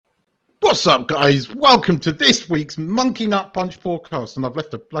What's up, guys? Welcome to this week's Monkey Nut Punch podcast, and I've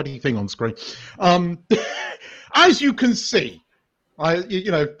left a bloody thing on screen. As you can see,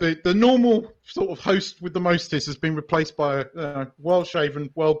 the normal sort of host with the mostest has been replaced by a well-shaven,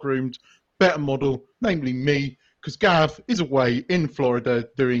 well-groomed, better model, namely me, because Gav is away in Florida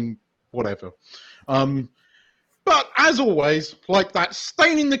doing whatever. But as always, like that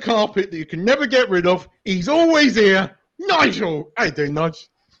stain in the carpet that you can never get rid of, he's always here. Nigel! How you doing, Nigel?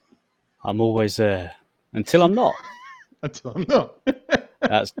 I'm always there until I'm not. Until I'm not.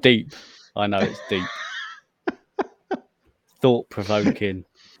 That's deep. I know it's deep. Thought-provoking.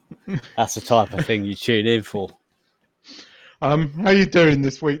 That's the type of thing you tune in for. How you doing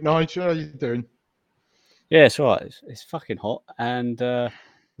this week, Nigel? How you doing? Yeah, it's all right. It's fucking hot, and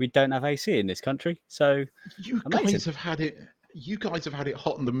we don't have AC in this country, so you amazing. guys have had it. You guys have had it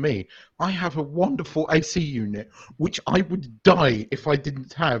hotter than me. I have a wonderful AC unit, which I would die if I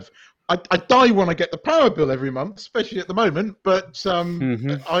didn't have. I die when I get the power bill every month, especially at the moment. But I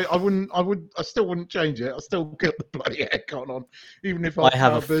still wouldn't change it. I still get the bloody aircon on, even if I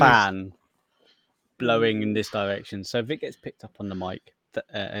have a fan blowing in this direction. So if it gets picked up on the mic,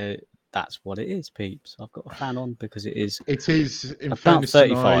 that's what it is, peeps. I've got a fan on because it is. It is in about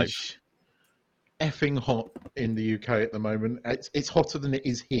 35. Effing hot in the UK at the moment. It's hotter than it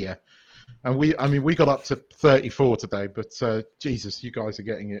is here. And we got up to 34 today, but Jesus, you guys are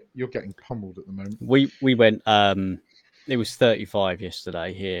getting it. You're getting pummeled at the moment. We went. It was 35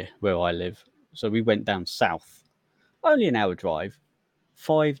 yesterday here where I live, so we went down south. Only an hour drive,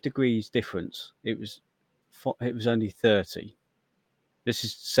 5 degrees difference. It was only 30. This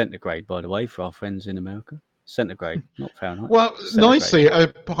is centigrade, by the way, for our friends in America. Centigrade, not Fahrenheit. Well, nicely. Hi,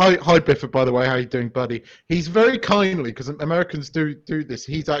 Bifford, by the way. How you doing, buddy? He's very kindly, because Americans do this.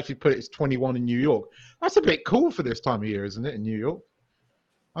 He's actually put it as 21 in New York. That's a bit cool for this time of year, isn't it, in New York?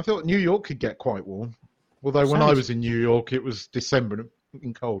 I thought New York could get quite warm. Although when I was in New York, it was December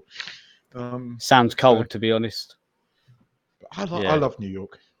and cold. Sounds cold, to be honest. I love New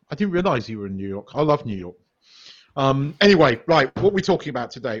York. I didn't realise you were in New York. I love New York. Anyway, right, what are we talking about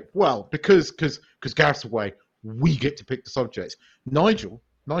today? Well, because Gareth's away, we get to pick the subjects. Nigel,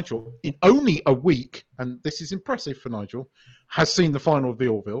 in only a week, and this is impressive for Nigel, has seen the final of the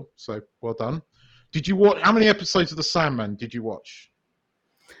Orville, so well done. Did you watch? How many episodes of the Sandman did you watch?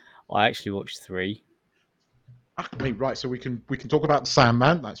 I actually watched 3. Right, so we can talk about the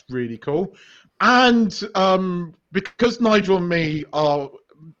Sandman. That's really cool. And because Nigel and me are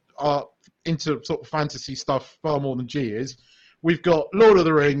into sort of fantasy stuff far more than G is, we've got Lord of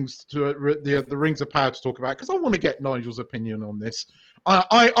the Rings, the Rings of Power to talk about, because I want to get Nigel's opinion on this.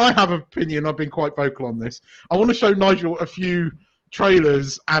 I have an opinion. I've been quite vocal on this. I want to show Nigel a few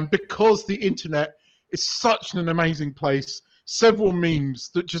trailers, and because the internet is such an amazing place, several memes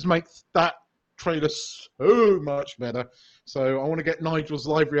that just make that trailer so much better. So I want to get Nigel's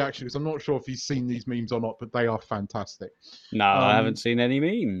live reaction, because I'm not sure if he's seen these memes or not, but they are fantastic. No, I haven't seen any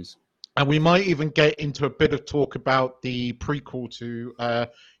memes. And we might even get into a bit of talk about the prequel to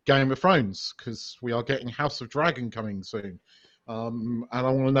Game of Thrones, because we are getting House of Dragon coming soon. And I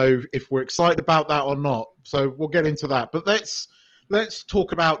want to know if we're excited about that or not. So we'll get into that. But let's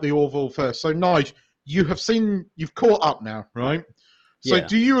talk about the Orville first. So, Nigel, you've caught up now, right? So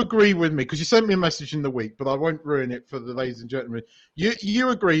do you agree with me? Because you sent me a message in the week, but I won't ruin it for the ladies and gentlemen. You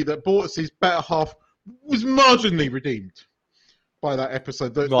agree that Bortus's better half was marginally redeemed by that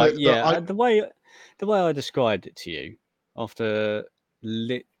episode? The way I described it to you, after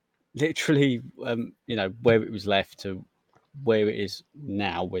literally, where it was left to where it is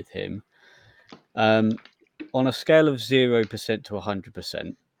now with him, on a scale of 0% to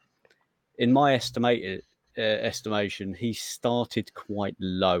 100%, in my estimation, he started quite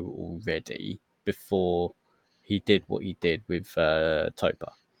low already before he did what he did with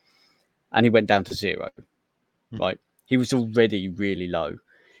Topa, and he went down to 0. Right, he was already really low.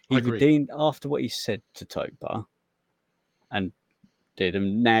 He redeemed after what he said to Topa, and did,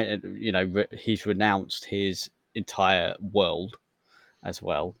 and now he's renounced his entire world as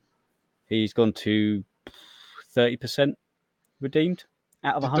well. He's gone to 30% redeemed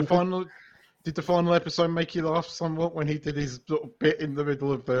out of 100. Did the final episode make you laugh somewhat when he did his little bit in the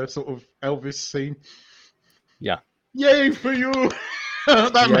middle of the sort of Elvis scene? Yeah. Yay for you!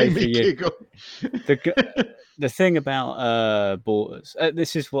 That made me giggle. The thing about Bortus,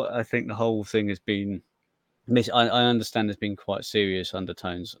 this is what I think the whole thing has been. I understand there's been quite serious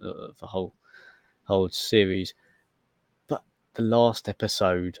undertones of the whole series, but the last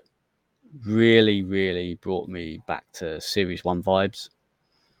episode really, really brought me back to Series 1 vibes.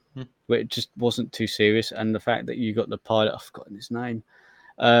 Where it just wasn't too serious, and the fact that you got the pilot, I've forgotten his name,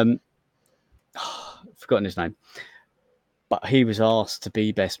 I've forgotten his name, but he was asked to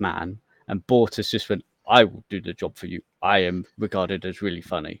be best man, and Bortus just went, "I will do the job for you. I am regarded as really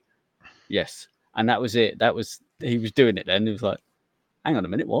funny." Yes, and that was it. He was doing it then. He was like, "Hang on a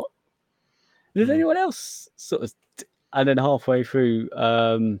minute, what? Did anyone else sort of?" And then halfway through,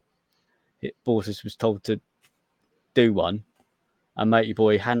 Bortus was told to do one, and Matey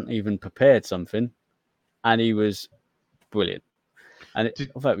Boy hadn't even prepared something, and he was brilliant. And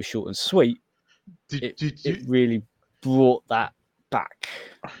although it was short and sweet, it really brought that back.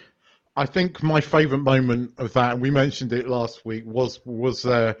 I think my favourite moment of that, and we mentioned it last week, was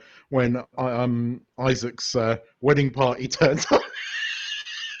when Isaac's wedding party turns up.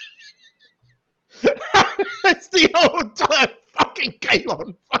 It's the old fucking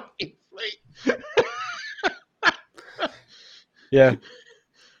Kalon fucking fleet. Yeah,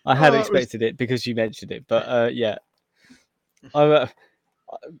 I had expected it because you mentioned it, but yeah,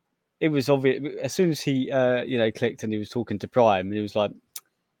 it was obvious as soon as he clicked and he was talking to Prime, and he was like,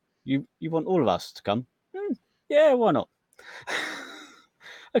 "You want all of us to come? Yeah, why not?"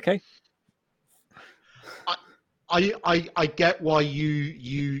 Okay. I get why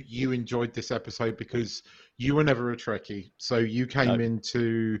you enjoyed this episode, because you were never a Trekkie, so you came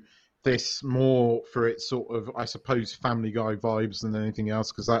into this more for its sort of, I suppose, Family Guy vibes than anything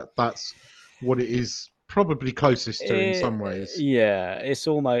else, because that's what it is probably closest to in some ways. Yeah, it's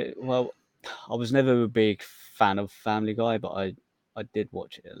almost, well, I was never a big fan of Family Guy, but I did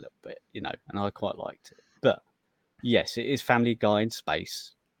watch it a little bit, and I quite liked it. But yes, it is Family Guy in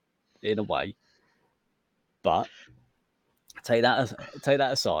space, in a way. But take that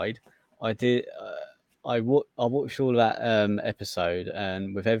aside, I did. I watched all that episode,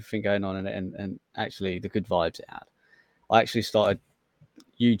 and with everything going on in it, and actually the good vibes it had, I actually started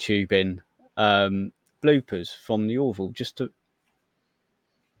YouTubing bloopers from the Orville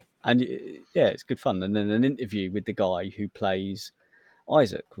and yeah, it's good fun. And then an interview with the guy who plays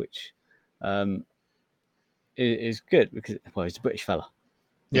Isaac, which is good because, well, he's a British fella.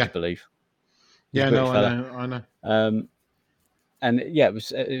 Would you believe? He's a British fella. I know. And yeah, it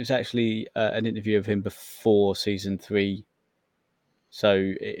was actually an interview of him before season 3,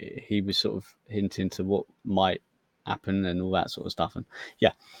 so he was sort of hinting to what might happen and all that sort of stuff. And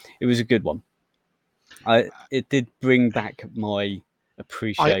yeah, it was a good one. It did bring back my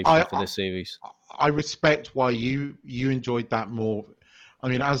appreciation for the series. I respect why you enjoyed that more. I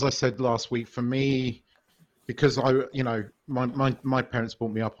mean, as I said last week, for me, because my parents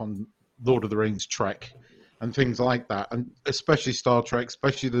brought me up on Lord of the Rings, Trek, and things like that, and especially Star Trek,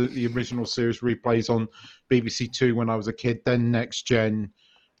 especially the original series replays on BBC Two when I was a kid, then Next Gen.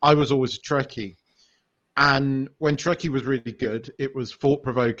 I was always a Trekkie. And when Trekkie was really good, it was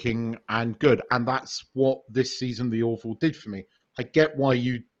thought-provoking and good. And that's what this season, The Orville, did for me. I get why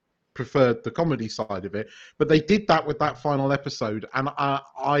you preferred the comedy side of it, but they did that with that final episode, and I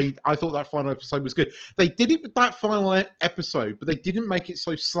thought that final episode was good. They did it with that final episode, but they didn't make it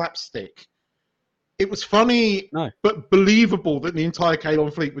so slapstick. It was funny, but believable that the entire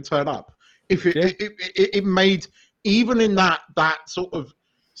Kalon fleet would turn up. If it made, even in that sort of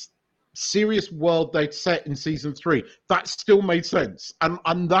serious world they'd set in season 3, that still made sense,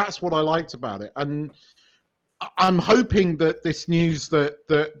 and that's what I liked about it. And I'm hoping that this news that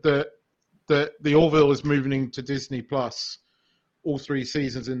the Orville is moving to Disney Plus, all 3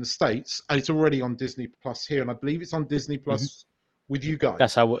 seasons in the States, and it's already on Disney Plus here, and I believe it's on Disney Plus with you guys.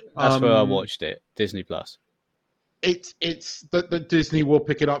 That's where I watched it, Disney Plus. It's that Disney will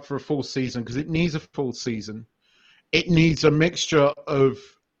pick it up for a full season, because it needs a full season. It needs a mixture of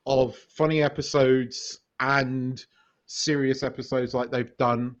funny episodes and serious episodes like they've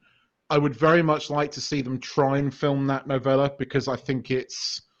done. I would very much like to see them try and film that novella, because I think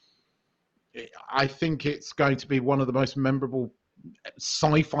it's going to be one of the most memorable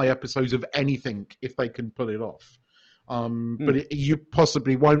sci-fi episodes of anything if they can pull it off. But you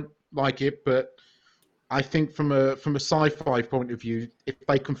possibly won't like it, but I think from a sci-fi point of view, if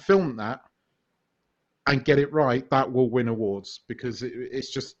they can film that and get it right, that will win awards, because it's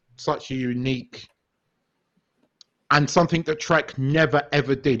just such a unique and something that Trek never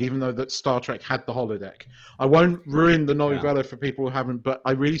ever did, even though that Star Trek had the holodeck. I won't ruin the novella for people who haven't, but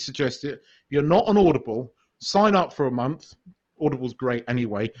I really suggest it. If you're not on Audible, sign up for a month. Audible's great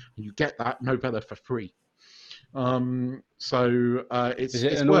anyway, and you get that novella for free. Is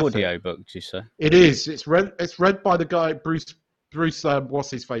it an audio book, did you say? It is. It's read by the guy Bruce what's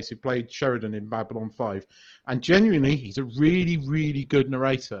his face, who played Sheridan in Babylon 5, and genuinely he's a really, really good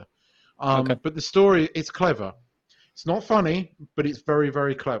narrator. But the story, it's clever. It's not funny, but it's very,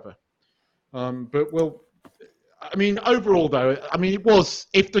 very clever. But I mean, overall though, I mean, it was,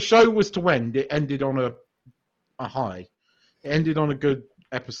 if the show was to end, it ended on a high. It ended on a good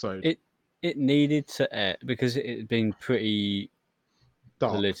episode. It needed to air because it had been pretty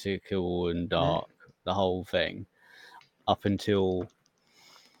Dark. political and dark, the whole thing, up until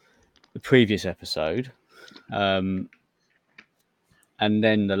the previous episode. And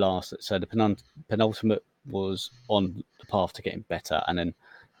then the last, so the penultimate was on the path to getting better. And then,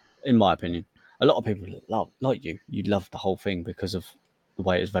 in my opinion, a lot of people you loved the whole thing because of the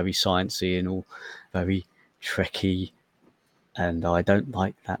way it was very sciencey and all very Trekky. And I don't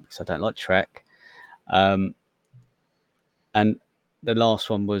like that because I don't like Trek. And the last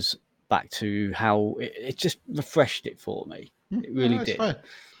one was back to how it just refreshed it for me. It really did. Fair.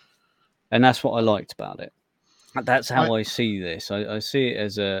 And that's what I liked about it. That's how I see this. I see it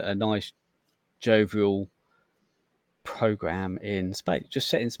as a nice, jovial program in space, just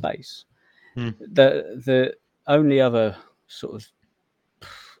set in space. The only other sort of,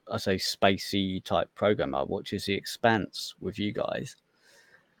 I say, spacey type program I watch is The Expanse with you guys,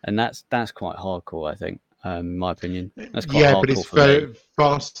 and that's quite hardcore, I think, in my opinion. That's quite hardcore. But it's very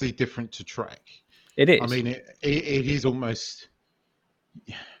vastly different to Trek. It is. I mean, it is almost.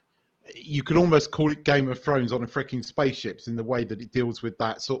 You could almost call it Game of Thrones on a freaking spaceships in the way that it deals with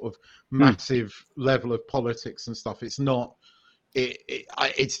that sort of massive level of politics and stuff. It's not.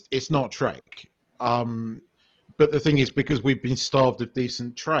 It's not Trek. But the thing is, because we've been starved of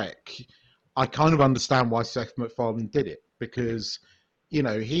decent Trek, I kind of understand why Seth MacFarlane did it, because, you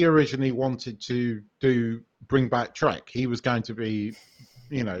know, he originally wanted to bring back Trek. He was going to be,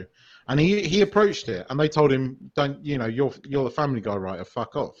 you know, and he approached it, and they told him, "Don't, you know, you're the Family Guy writer,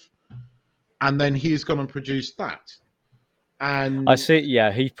 fuck off." And then he's gone and produced that. And I see.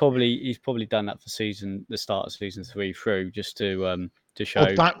 Yeah, he's probably done that for the start of season 3 through, just to show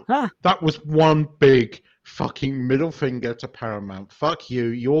that was one big fucking middle finger to Paramount. Fuck you.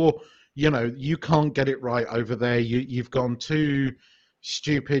 You can't get it right over there. You've gone too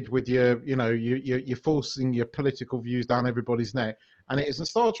stupid with you're forcing your political views down everybody's neck, and it isn't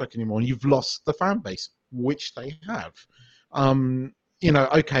Star Trek anymore, and you've lost the fan base, which they have.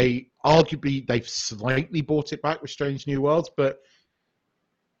 Okay, arguably they've slightly brought it back with Strange New Worlds, but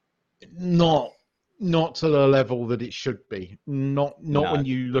not to the level that it should be. Not when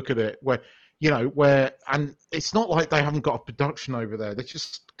you look at it, and it's not like they haven't got a production over there. They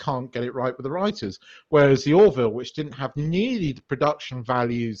just can't get it right with the writers. Whereas the Orville, which didn't have nearly the production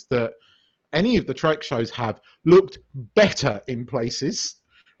values that any of the Trek shows have, looked better in places,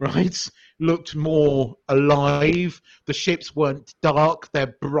 right? Looked more alive. The ships weren't dark.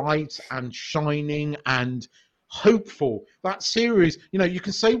 They're bright and shining and hopeful. That series, you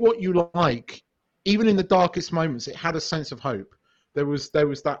can say what you like. Even in the darkest moments, it had a sense of hope. There was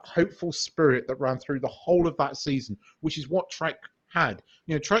that hopeful spirit that ran through the whole of that season, which is what Trek had.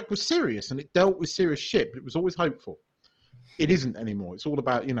 Trek was serious and it dealt with serious shit, but it was always hopeful. It isn't anymore. It's all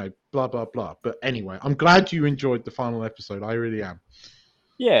about, blah, blah, blah. But anyway, I'm glad you enjoyed the final episode. I really am.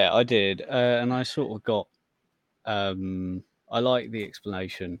 Yeah, I did. And I sort of got... I like the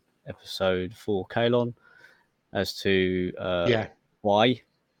explanation episode for Kalon as to why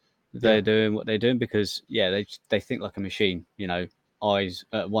they're doing what they're doing, because they think like a machine, eyes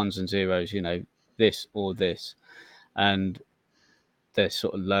ones and zeros, this or this, and they're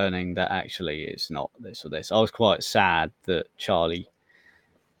sort of learning that actually it's not this or this. I was quite sad that Charlie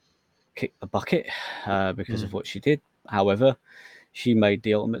kicked the bucket because of what she did. However, she made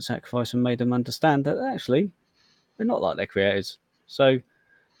the ultimate sacrifice and made them understand that actually they're not like their creators. So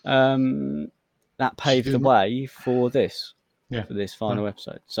that paved the way for this. For this final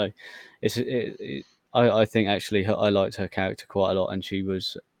episode. So I think actually I liked her character quite a lot, and she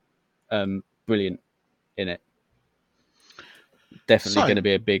was brilliant in it. Definitely going to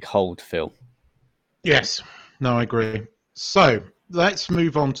be a big hole to fill. Yes, no, I agree. So let's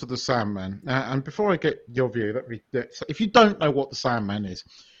move on to the Sandman. And before I get your view, if you don't know what the Sandman is,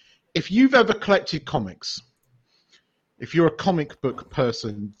 if you've ever collected comics, if you're a comic book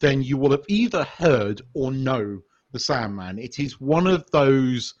person, then you will have either heard or know the Sandman. It is one of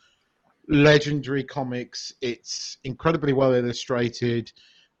those legendary comics. It's incredibly well illustrated.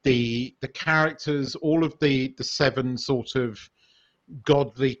 The characters, all of the 7 sort of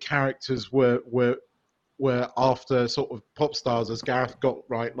godly characters were after sort of pop stars, as Gareth got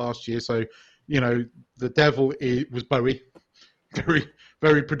right last year. So, the devil was Bowie, very,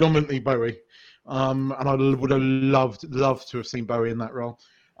 very predominantly Bowie. And I would have loved to have seen Bowie in that role.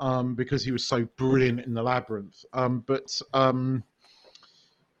 Because he was so brilliant in the Labyrinth.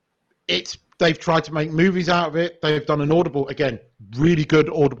 They've tried to make movies out of it. They've done an Audible, again, really good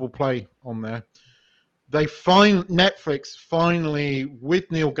Audible play on there. Netflix finally,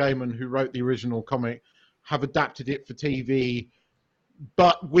 with Neil Gaiman, who wrote the original comic, have adapted it for TV.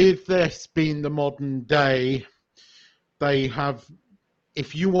 But with this being the modern day, they have.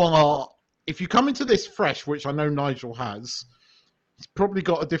 If you come into this fresh, which I know Nigel has, he's probably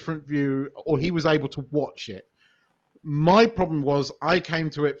got a different view, or he was able to watch it. My problem was I came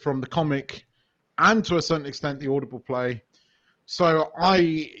to it from the comic, and to a certain extent the Audible play. So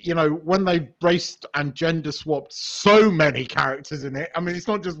when they raced and gender swapped so many characters in it, I mean, it's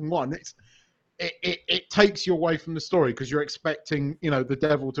not just one. It takes you away from the story because you're expecting, the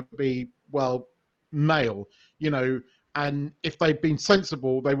devil to be, male, and if they'd been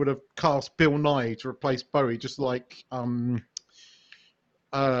sensible, they would have cast Bill Nye to replace Bowie, just like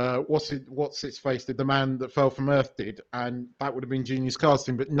what's its face did, the man that fell from Earth did, and that would have been genius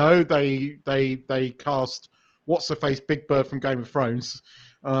casting. But no, they cast what's her face, Big Bird from Game of Thrones,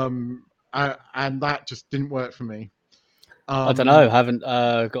 and that just didn't work for me. I don't know. Haven't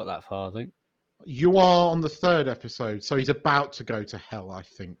got that far, I think. You are on the 3rd episode, so he's about to go to hell, I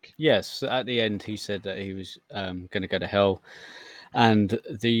think. Yes, at the end he said that he was going to go to hell, and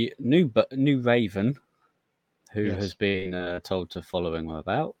the new Raven, who has been told to follow him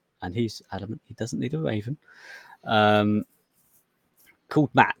about, and he's adamant he doesn't need a Raven, called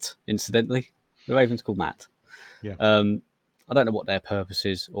Matt, incidentally. The Raven's called Matt. Yeah. I don't know what their purpose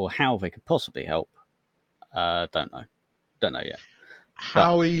is or how they could possibly help. Don't know yet.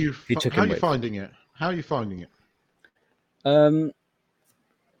 How are you finding it? How are you finding it?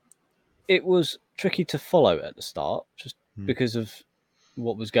 It was tricky to follow at the start, just because of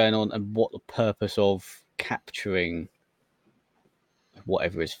what was going on and what the purpose of capturing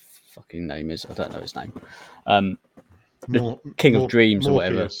whatever his fucking name is. I don't know his name. The King of Dreams or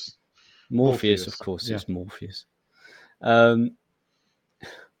whatever. Morpheus, of course, it's Morpheus.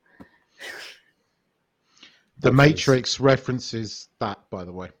 The Matrix references that, by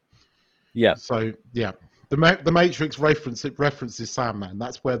the way. Yeah. So the Matrix references Sandman.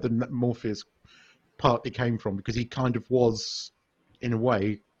 That's where the Morpheus partly came from, because he kind of was, in a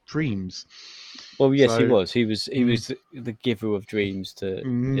way, dreams. Well, yes, he was. He was the giver of dreams to.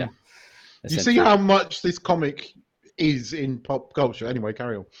 Yeah. You see how much this comic is in pop culture. Anyway,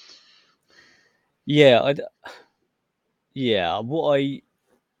 carry on. Yeah.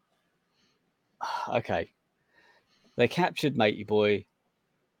 Okay. They captured Matey Boy,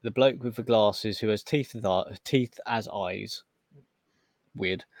 the bloke with the glasses who has teeth as eyes.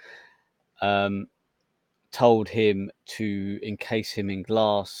 Weird. Told him to encase him in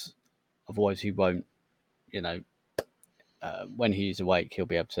glass, otherwise he won't. When he's awake, he'll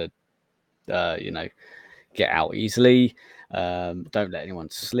be able to, get out easily. Don't let anyone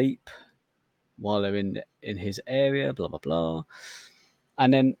sleep while they're in his area. Blah blah blah.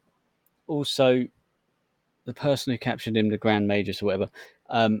 And then also, the person who captured him, the Grand Magus or whatever,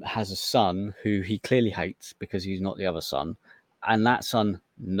 has a son who he clearly hates because he's not the other son, and that son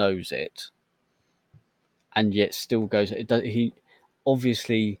knows it, and yet still goes. He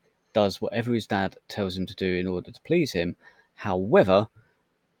obviously does whatever his dad tells him to do in order to please him. However,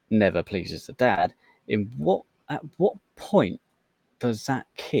 never pleases the dad. At what point does that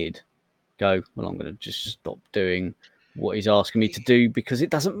kid go, well, I'm going to just stop doing what he's asking me to do because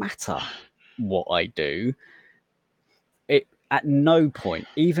it doesn't matter what I do? At no point,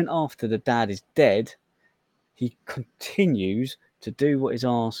 even after the dad is dead, he continues to do what is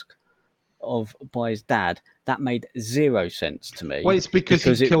asked of by his dad. That made zero sense to me. Well, it's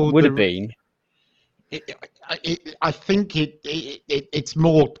because it would have been. I think it's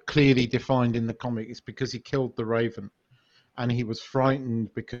more clearly defined in the comic. It's because he killed the Raven, and he was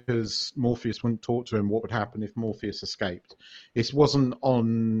frightened because Morpheus wouldn't talk to him. What would happen if Morpheus escaped? It wasn't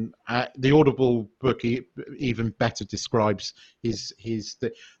on the Audible book. Even better describes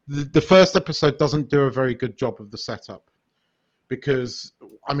the first episode doesn't do a very good job of the setup, because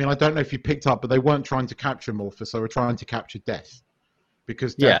I don't know if you picked up, but they weren't trying to capture Morpheus. They were trying to capture Death,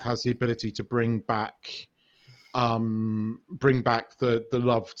 because Death has the ability to bring back the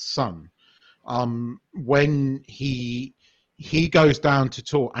loved son. When he goes down to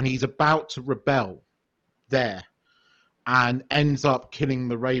talk, and he's about to rebel there, and ends up killing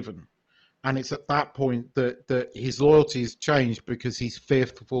the Raven. And it's at that point that his loyalty has changed, because he's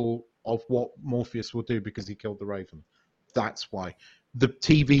fearful of what Morpheus will do because he killed the Raven. That's why. The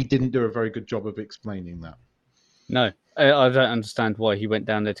TV didn't do a very good job of explaining that. No, I don't understand why he went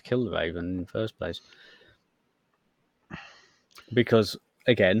down there to kill the Raven in the first place. Because,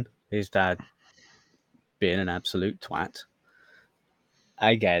 again, his dad being an absolute twat.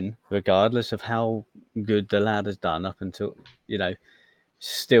 Again, regardless of how good the lad has done up until,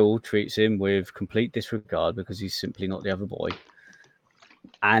 still treats him with complete disregard because he's simply not the other boy.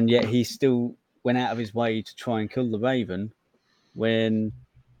 And yet he still went out of his way to try and kill the Raven when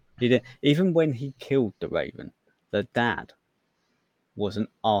he did. Even when he killed the Raven, the dad was an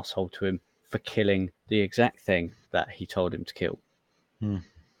asshole to him for killing the exact thing that he told him to kill. You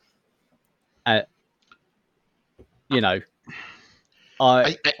know,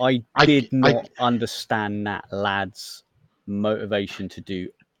 I did not understand that lad's motivation to do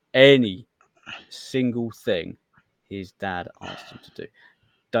any single thing his dad asked him to do.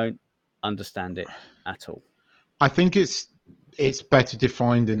 Don't understand it at all. I think it's better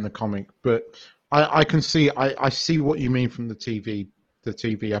defined in the comic, but I can see I see what you mean from the TV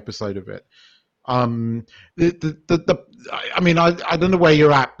episode of it. I mean, I don't know where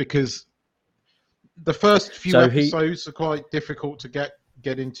you're at, because the first few episodes are quite difficult to get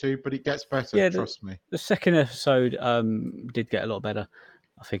into, but it gets better. Trust me. The second episode did get a lot better.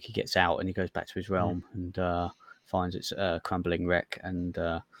 I think he gets out and he goes back to his realm and finds it's a crumbling wreck and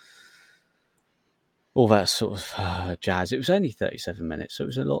all that sort of jazz. It was only 37 minutes, so it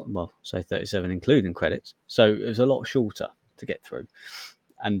was a lot. Well, say 37 including credits, so it was a lot shorter to get through.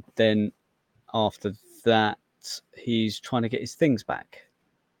 And then after that, he's trying to get his things back.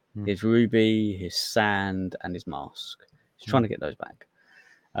 His ruby, his sand, and his mask. He's trying to get those back.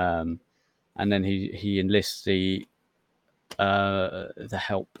 And then he enlists the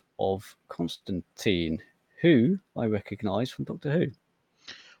help of Constantine, who I recognise from Doctor Who.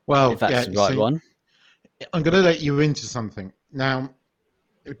 Well, if that's the right one. I'm going to let you into something now.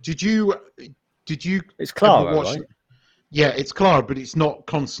 Did you? It's Clara, right? Yeah, it's Clara, but it's not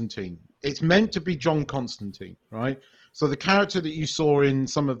Constantine. It's meant to be John Constantine, right? So the character that you saw in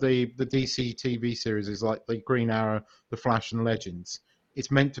some of the DC TV series is like the Green Arrow, the Flash, and Legends. It's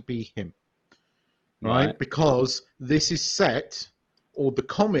meant to be him, right? Because this is set, or the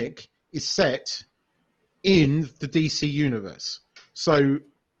comic is set in the DC universe. So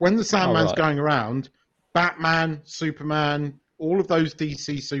when the Sandman's going around, Batman, Superman, all of those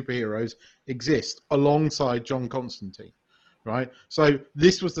DC superheroes exist alongside John Constantine. Right, so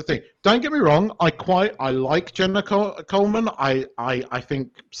this was the thing. Don't get me wrong. I like Jenna Coleman. I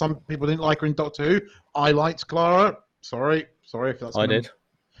think some people didn't like her in Doctor Who. I liked Clara. Sorry if that's did.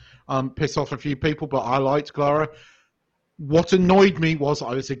 Piss off a few people, but I liked Clara. What annoyed me was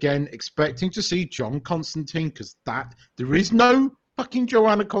I was again expecting to see John Constantine, because there is no fucking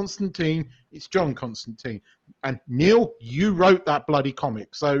Joanna Constantine. It's John Constantine. And Neil, you wrote that bloody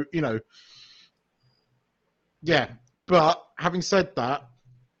comic, so yeah. But having said that,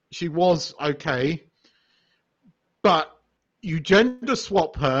 she was okay. But you gender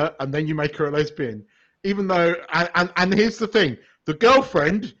swap her and then you make her a lesbian. Even though, and here's the thing, the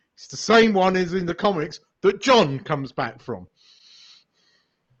girlfriend is the same one as in the comics that John comes back from.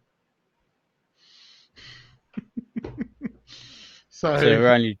 So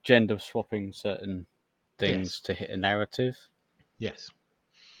they're only gender swapping certain things to hit a narrative. Yes.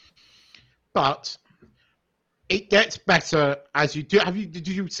 But it gets better as you do. Did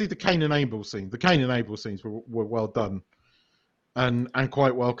you see the Cain and Abel scene? The Cain and Abel scenes were well done, and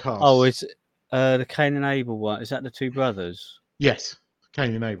quite well cast. Oh, it's the Cain and Abel one. Is that the two brothers? Yes,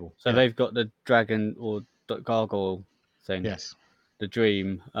 Cain and Abel. So they've got the dragon or gargoyle thing. Yes, the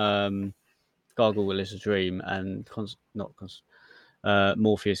dream. Gargoyle is a dream, and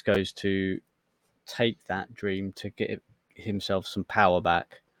Morpheus goes to take that dream to get himself some power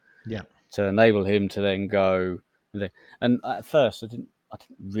back. Yeah. To enable him to then go, and at first I didn't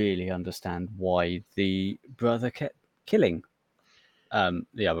really understand why the brother kept killing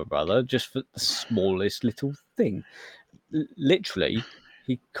the other brother just for the smallest little thing. Literally,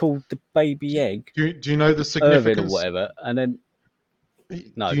 he called the baby egg. Do you know the significance Orville or whatever? And then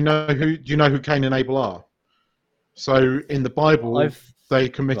no. Do you know who Cain and Abel are? So in the Bible, they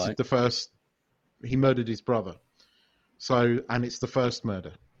committed the first. He murdered his brother. So and it's the first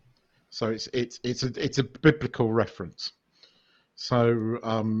murder. So it's a biblical reference. So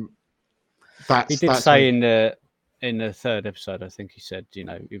he did say in the third episode, I think he said, he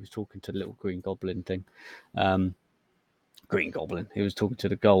was talking to the little green goblin thing. Green goblin. He was talking to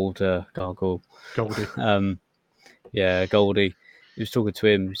the gargoyle. Goldie. Goldie. He was talking to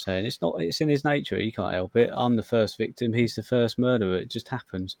him, saying it's in his nature. He can't help it. I'm the first victim. He's the first murderer. It just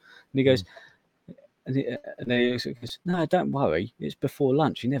happens. And he goes. And he goes, no, don't worry. It's before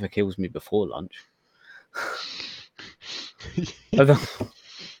lunch. He never kills me before lunch.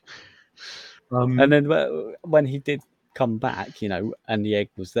 And then when he did come back, and the egg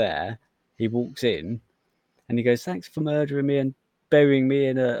was there, he walks in and he goes, thanks for murdering me and burying me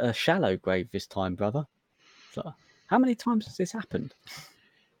in a shallow grave this time, brother. So, how many times has this happened?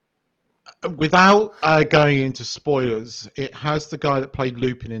 without going into spoilers, it has the guy that played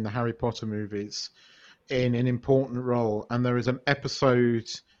Lupin in the Harry Potter movies in an important role, and there is an episode,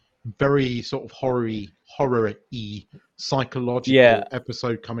 very sort of horror-y, psychological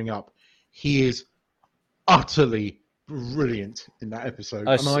episode coming up. He is utterly brilliant in that episode,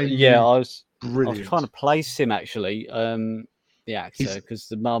 and I mean, I was brilliant. trying to place him actually, the actor, because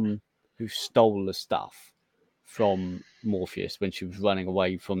the mum who stole the stuff from Morpheus when she was running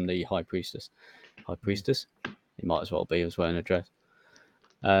away from the High Priestess, it might as well be, was wearing a dress,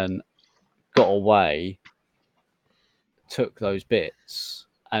 and got away, took those bits,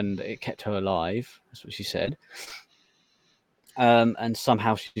 and it kept her alive. That's what she said. And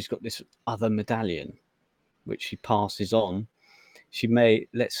somehow she's got this other medallion, which she passes on. She may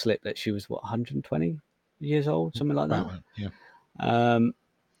let slip that she was 120 years old, something like that. Yeah.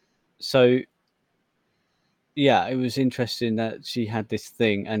 So yeah, it was interesting that she had this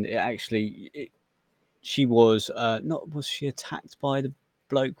thing, and she was was she attacked by the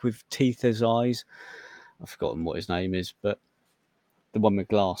bloke with teeth as eyes? I've forgotten what his name is, but the one with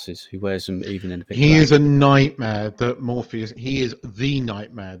glasses who wears them even in the picture. He is a nightmare that Morpheus. He is the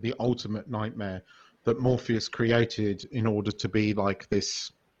nightmare, the ultimate nightmare that Morpheus created in order to be like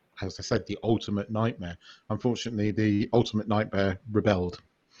this. As I said, the ultimate nightmare. Unfortunately, the ultimate nightmare rebelled,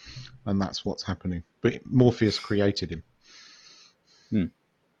 and that's what's happening. But Morpheus created him.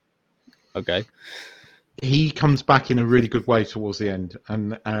 Okay. He comes back in a really good way towards the end,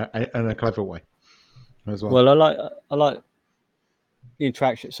 and a clever way as well. Well, I like the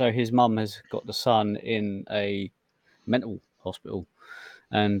interaction. So his mum has got the son in a mental hospital,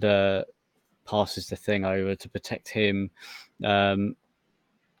 and passes the thing over to protect him.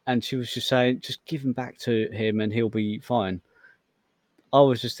 And she was just saying, just give him back to him and he'll be fine. I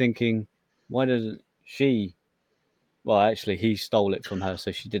was just thinking, why doesn't she? Well, actually, he stole it from her,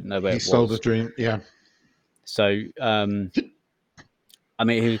 so she didn't know where it was. He stole the dream, yeah. So, I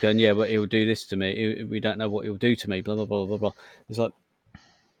mean, he was going, yeah, but he'll do this to me. We don't know what he'll do to me, blah, blah, blah, blah, blah. It's like,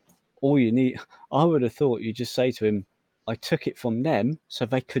 all you need, I would have thought you just say to him, I took it from them so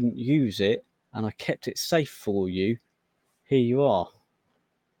they couldn't use it, and I kept it safe for you. Here you are.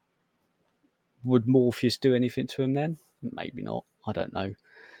 Would Morpheus do anything to him then? Maybe not. I don't know.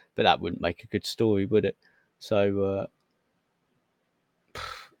 But that wouldn't make a good story, would it? So,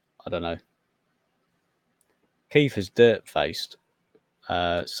 I don't know. Keith is dirt-faced,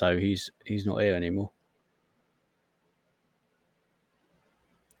 so he's not here anymore.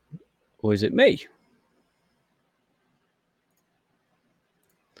 Or is it me?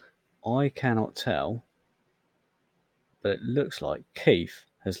 I cannot tell, but it looks like Keith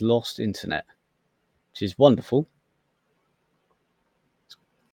has lost internet, which is wonderful.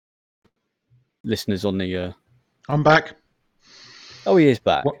 Listeners on the... I'm back. Oh, he is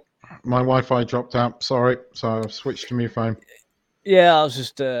back. What? My Wi-Fi dropped out. Sorry, so I've switched to my phone. Yeah, I was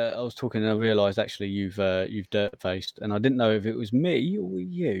just I was talking and I realised actually you've dirt-faced, and I didn't know if it was me or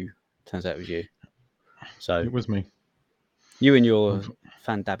you. Turns out it was you. So it was me. You and your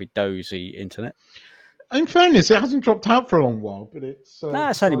fan-dabby-dozy internet. In fairness, it hasn't dropped out for a long while, but it's...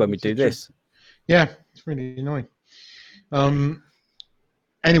 it's only when we do this. Yeah, it's really annoying.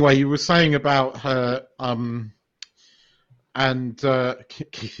 Anyway, you were saying about her... and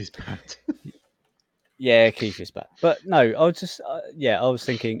Keith is bad. Yeah, Keith is bad. But no, I was just... I was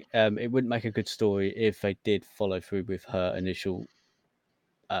thinking it wouldn't make a good story if they did follow through with her initial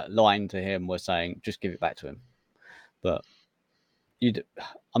line to him, was saying, just give it back to him. But...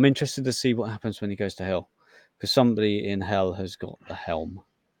 I'm interested to see what happens when he goes to hell, because somebody in hell has got the helm.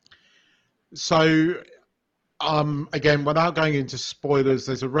 So, again, without going into spoilers,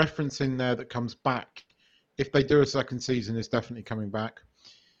 there's a reference in there that comes back. If they do a second season, it's definitely coming back.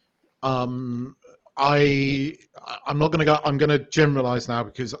 I'm not going to go. I'm going to generalize now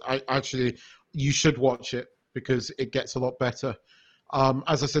because you should watch it because it gets a lot better.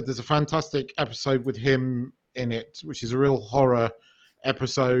 As I said, there's a fantastic episode with him in it, which is a real horror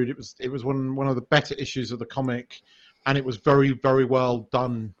episode. It was one of the better issues of the comic, and it was very, very well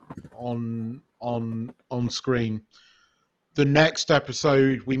done on screen. The next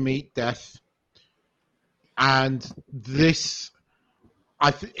episode, we meet Death, and this,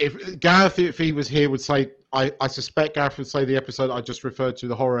 if Gareth, if he was here, would say, I suspect Gareth would say the episode I just referred to,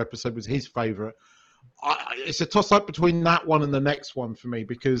 the horror episode, was his favourite. It's a toss-up between that one and the next one for me,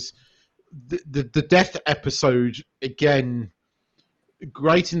 because the Death episode, again,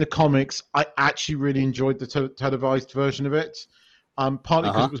 great in the comics. I actually really enjoyed the televised version of it, partly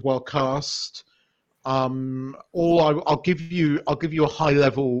because it was well cast. I'll give you a high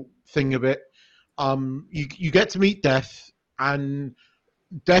level thing of it. You get to meet Death, and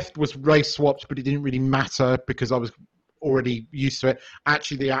Death was race swapped, but it didn't really matter because I was already used to it.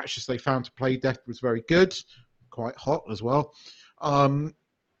 Actually, the actress they found to play Death was very good, quite hot as well. And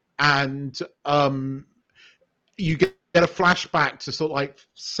you get a flashback to sort of like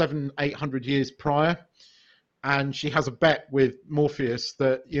 700-800 years prior, and she has a bet with Morpheus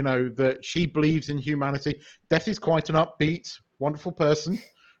that that she believes in humanity. Death is quite an upbeat, wonderful person,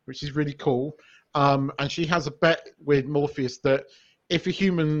 which is really cool. And she has a bet with Morpheus that if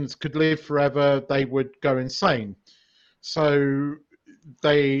humans could live forever, they would go insane. So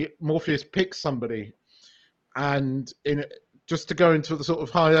Morpheus picks somebody, and just to go into the sort of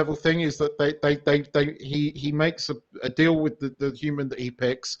high level thing is that he makes a deal with the human that he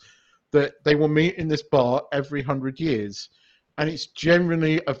picks that they will meet in this bar every 100 years, and it's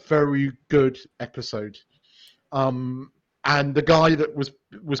generally a very good episode. And the guy that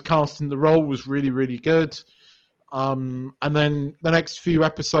was cast in the role was really, really good. And then the next few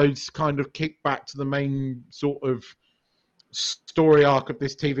episodes kind of kick back to the main sort of story arc of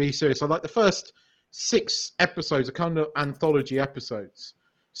this TV series. So like the first 6 episodes are kind of anthology episodes.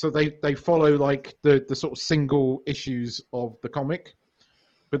 So they follow like the sort of single issues of the comic.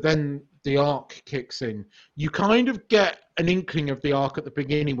 But then the arc kicks in. You kind of get an inkling of the arc at the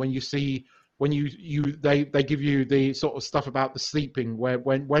beginning when they give you the sort of stuff about the sleeping, where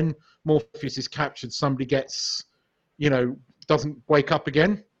when Morpheus is captured, somebody gets, doesn't wake up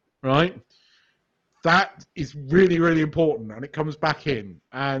again, right? That is really, really important, and it comes back in.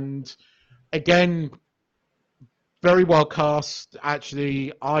 And again, very well cast.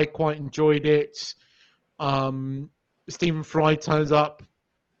 Actually, I quite enjoyed it. Stephen Fry turns up,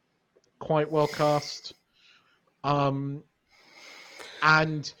 quite well cast. And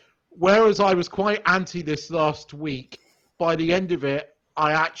whereas I was quite anti this last week, by the end of it,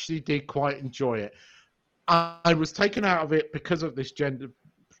 I actually did quite enjoy it. I was taken out of it because of this gender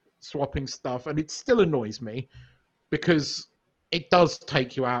swapping stuff, and it still annoys me because it does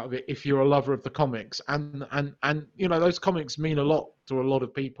take you out of it if you're a lover of the comics, and those comics mean a lot to a lot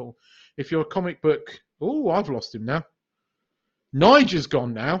of people. If you're a comic book, I've lost him now. Nigel's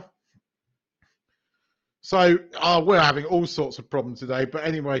gone now. So we're having all sorts of problems today, but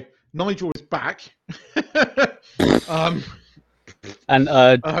anyway, Nigel is back.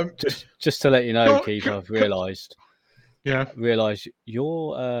 Just to let you know, Keith, I've realised. Yeah. You've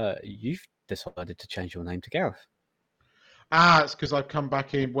decided to change your name to Gareth. It's because I've come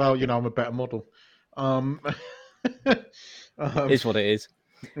back in. Well, I'm a better model. Is what it is.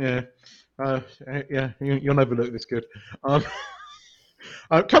 Yeah. Yeah. You'll never look this good. Come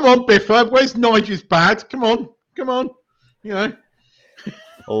on, Biffa. Where's Nigel's bad? Come on.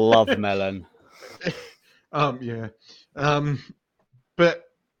 Love melon. Yeah. But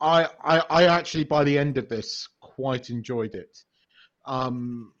I actually, by the end of this, quite enjoyed it.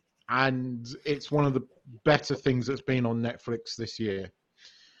 And it's one of the better things that's been on Netflix this year.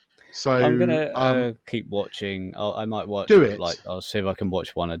 So I'm gonna keep watching. I might watch. Do it. I'll see if I can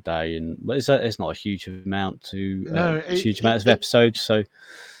watch one a day. But it's not a huge amount of episodes, so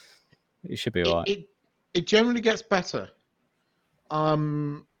it should be all right. It generally gets better.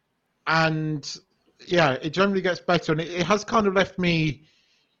 And yeah, it generally gets better, and it has kind of left me.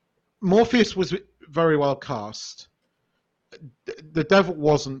 Morpheus was very well cast. The Devil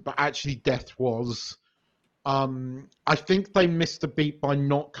wasn't, but actually Death was. I think they missed a beat by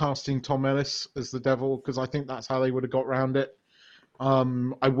not casting Tom Ellis as the Devil, because I think that's how they would have got around it.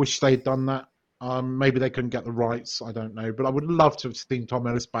 I wish they'd done that. Maybe they couldn't get the rights, I don't know. But I would love to have seen Tom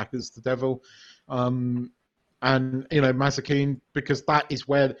Ellis back as the Devil. And, Mazikeen, because that is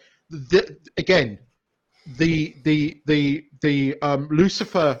where, the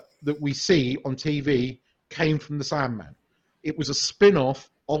Lucifer that we see on TV came from the Sandman. It was a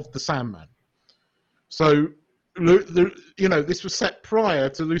spin-off of the Sandman. So, this was set prior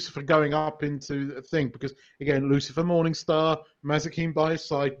to Lucifer going up into the thing, because, again, Lucifer Morningstar, Mazikeen by his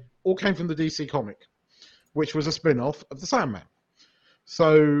side, all came from the DC comic, which was a spin-off of the Sandman.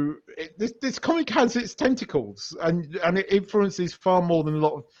 So, this comic has its tentacles, and it influences far more than a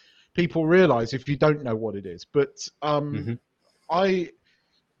lot of people realise if you don't know what it is. But I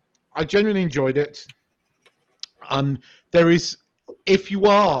genuinely enjoyed it. There is, if you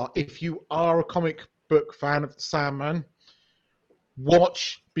are a comic book fan of the Sandman,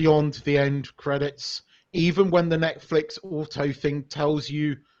 watch beyond the end credits. Even when the Netflix auto thing tells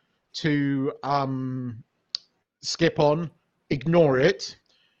you to skip on, ignore it.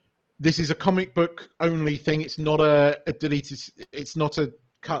 This is a comic book only thing. It's not a deleted. It's not a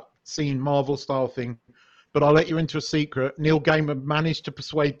cut scene Marvel style thing. But I'll let you into a secret. Neil Gaiman managed to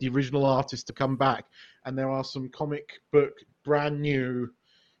persuade the original artist to come back, and there are some comic book brand new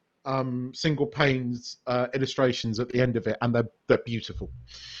single panes illustrations at the end of it, and they're beautiful.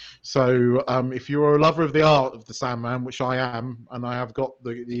 So if you're a lover of the art of the Sandman, which I am, and I have got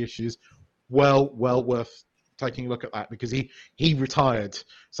the issues, well worth taking a look at that, because he retired.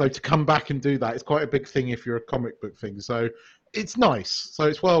 So to come back and do that is quite a big thing if you're a comic book thing. So it's nice. So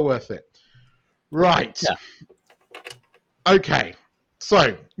it's well worth it. Right. Yeah. Okay.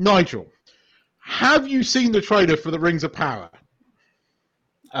 So, Nigel, have you seen the trailer for the Rings of Power?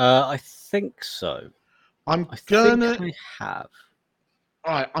 I think so. I think I have.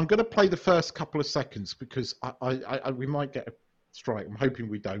 All right, I'm gonna play the first couple of seconds because we might get a strike. I'm hoping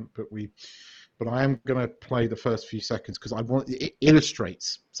we don't, but I am gonna play the first few seconds because it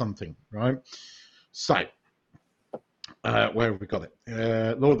illustrates something, right? So, where have we got it?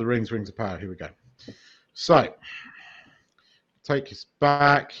 Lord of the Rings, Rings of Power. Here we go. So, take us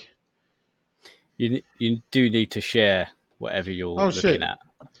back. You do need to share whatever you're looking at.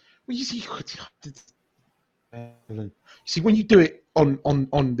 Well, you see, when you do it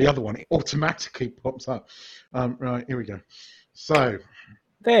on the other one, it automatically pops up. Right, here we go. So,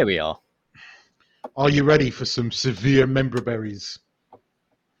 there we are. Are you ready for some severe member berries?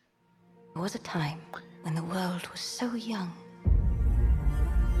 There was a time when the world was so young.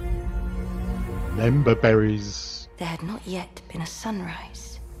 Member berries. There had not yet been a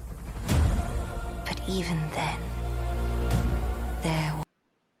sunrise. But even then, there was...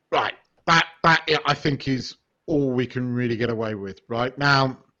 Right, that I think is all we can really get away with. Right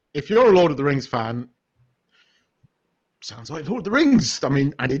now, if you're a Lord of the Rings fan, sounds like Lord of the Rings. I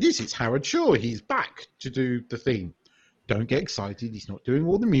mean, and it is. It's Howard Shore. He's back to do the theme. Don't get excited. He's not doing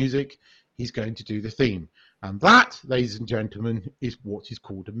all the music. He's going to do the theme. And that, ladies and gentlemen, is what is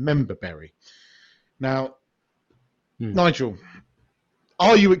called a member berry. Now, Nigel,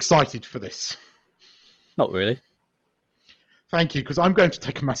 are you excited for this? Not really. Thank you, because I'm going to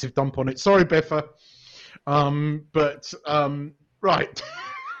take a massive dump on it. Sorry, Biffa. Right.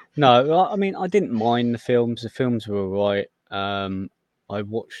 No, I mean, I didn't mind the films. The films were all right. I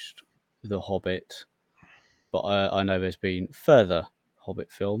watched The Hobbit, but I know there's been further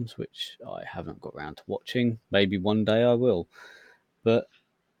Hobbit films, which I haven't got around to watching. Maybe one day I will. But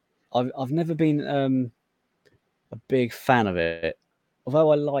I've never been a big fan of it.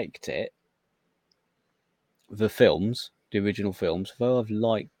 Although I liked it, the films, the original films, although I've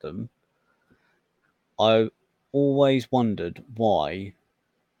liked them, I always wondered why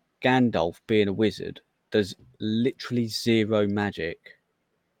Gandalf, being a wizard, does literally zero magic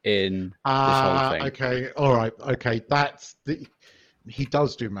in this whole thing. Okay, all right, okay. He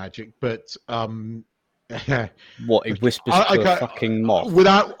does do magic, but what, he whispers to a fucking moth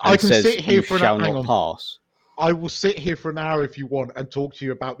I can says, sit here "You for shall hang not on. pass." I will sit here for an hour if you want and talk to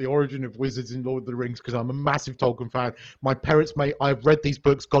you about the origin of wizards in Lord of the Rings, because I'm a massive Tolkien fan. My parents, mate, I've read these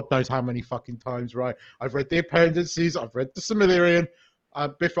books God knows how many fucking times, right? I've read the appendices, I've read the Silmarillion.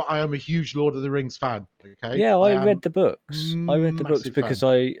 Biffa, I am a huge Lord of the Rings fan. Okay. Yeah, I read the books. I read the books because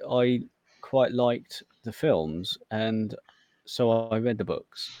fan. I quite liked the films, and so I read the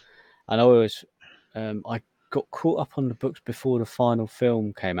books. And I always I got caught up on the books before the final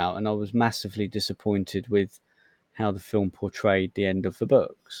film came out, and I was massively disappointed with how the film portrayed the end of the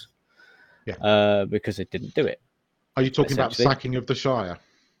books. Yeah. Because it didn't do it. Are you talking about the sacking of the Shire?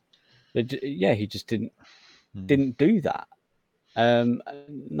 Yeah, he just didn't do that.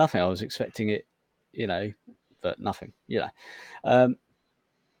 Nothing. I was expecting it, but nothing. I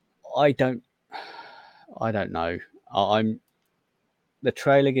don't know. The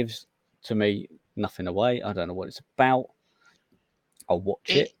trailer gives to me nothing away. I don't know what it's about. I'll watch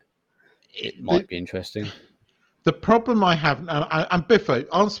it. It might be interesting. The problem I have, and Biffa,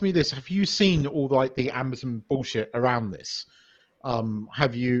 answer me this: have you seen all the Amazon bullshit around this?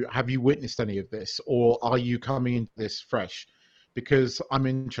 Have you witnessed any of this, or are you coming into this fresh? Because I'm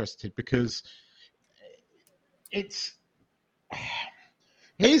interested. Because here's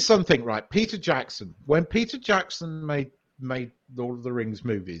something, right? Peter Jackson. When Peter Jackson made Lord of the Rings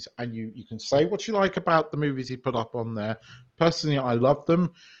movies, and you can say what you like about the movies he put up on there. Personally, I love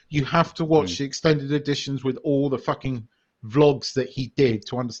them. You have to watch the extended editions with all the fucking vlogs that he did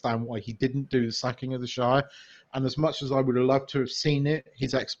to understand why he didn't do the sacking of the Shire. And as much as I would have loved to have seen it,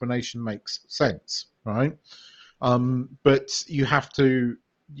 his explanation makes sense, right? But you have to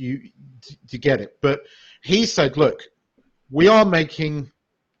get it. But he said, look, we are making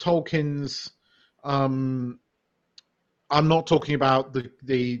Tolkien's I'm not talking about the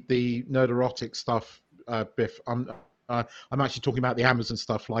nerderotic stuff, Biff. I'm actually talking about the Amazon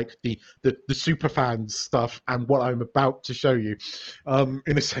stuff, like the super fans stuff, and what I'm about to show you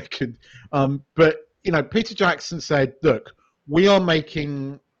in a second. But Peter Jackson said, "Look, we are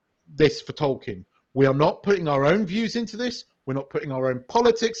making this for Tolkien. We are not putting our own views into this. We're not putting our own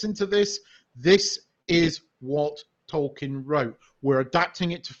politics into this. This is what Tolkien wrote. We're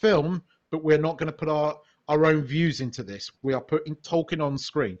adapting it to film, but we're not going to put our own views into this. We are putting Tolkien on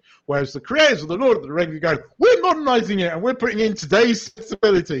screen. Whereas the creators of The Lord of the Rings go, we're modernizing it and we're putting in today's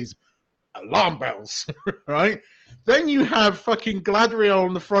sensibilities. Alarm bells, right? Then you have fucking Gladriel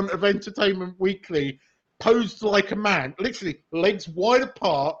on the front of Entertainment Weekly, posed like a man, literally legs wide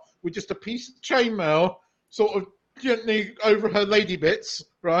apart, with just a piece of chainmail sort of gently over her lady bits,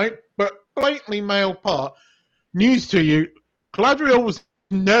 right? But blatantly male part. News to you, Gladriel was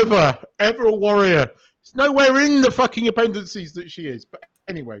never, ever a warrior. It's nowhere in the fucking appendices that she is. But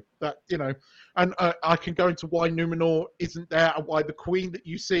anyway, that, you know, and I can go into why Numenor isn't there and why the queen that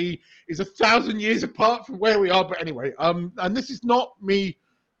you see is 1,000 years apart from where we are. But anyway, and this is not me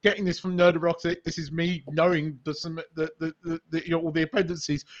getting this from Nerderotic. This is me knowing all the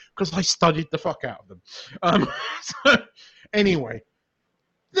appendices because I studied the fuck out of them. So anyway,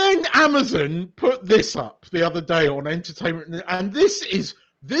 then Amazon put this up the other day on Entertainment, and this is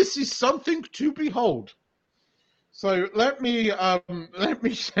something to behold. So let me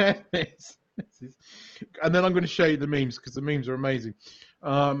share this. And then I'm going to show you the memes because the memes are amazing.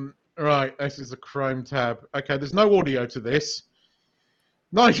 Right, this is a Chrome tab. Okay, there's no audio to this.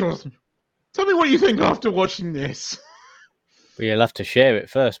 Nigel, tell me what you think after watching this. Well, you'll have to share it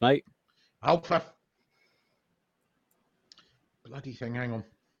first, mate. Alpha. Bloody thing, hang on.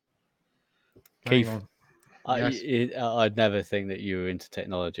 Keith, Hang on. Yes. I'd never think that you were into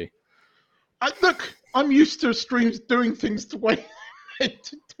technology. Look, I'm used to streams doing things the way they're meant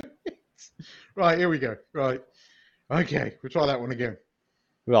to do it. Right, here we go. Right. Okay, we'll try that one again.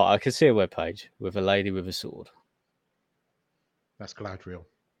 Right, I can see a webpage with a lady with a sword. That's Gladriel.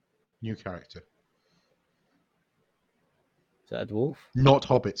 New character. Is that a dwarf? Not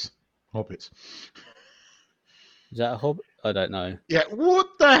hobbits. Hobbits. Is that a hobbit? I don't know. Yeah, what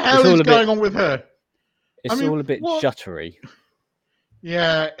the hell is going on with her? It's all a bit juttery.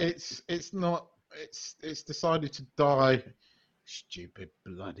 Yeah, it's not. It's decided to die. Stupid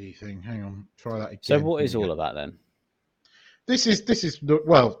bloody thing. Hang on, try that again. So what is all of that then? This is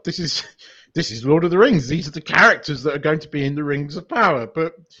Lord of the Rings. These are the characters that are going to be in the Rings of Power.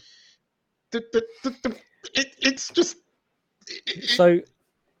 But it's just. So,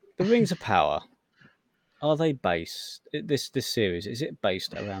 the Rings of Power, are they based? This series, is it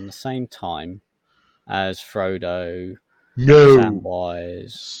based around the same time as Frodo? No.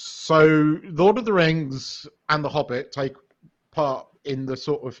 Samwise? So, Lord of the Rings and The Hobbit take part in the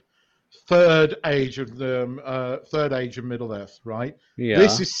sort of third age of Middle Earth, right? Yeah.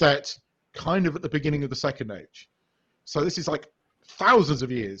 This is set kind of at the beginning of the Second Age. So this is like thousands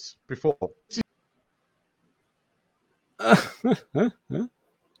of years before.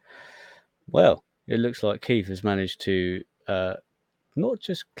 Well, it looks like Keith has managed to not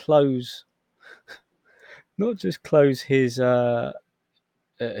just close his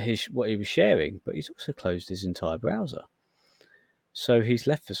what he was sharing, but he's also closed his entire browser. So he's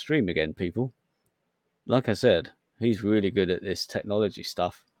left the stream again, people. Like I said, he's really good at this technology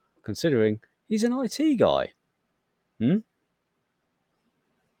stuff, considering he's an IT guy.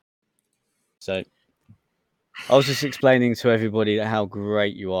 So I was just explaining to everybody how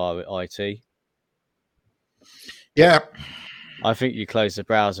great you are at IT. Yeah. I think you close the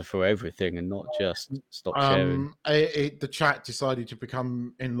browser for everything and not just stop sharing. The chat decided to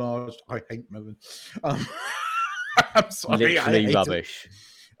become enlarged. I hate Melvin. I'm sorry. Literally rubbish.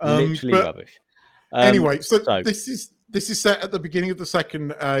 Literally rubbish. Anyway, so this is set at the beginning of the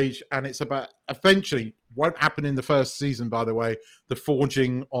Second Age, and it's about eventually won't happen in the first season, by the way, the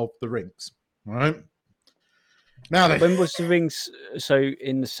forging of the rings. All right. Now then, when was the rings? So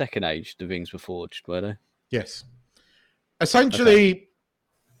in the Second Age, the rings were forged, were they? Yes. Essentially,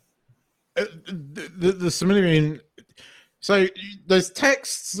 the Silmarillion. So there's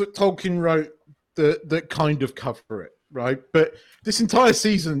texts that Tolkien wrote that kind of cover it, right? But this entire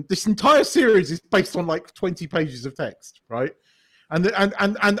series is based on like 20 pages of text, right? And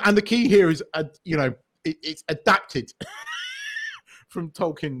the key here is, it's adapted from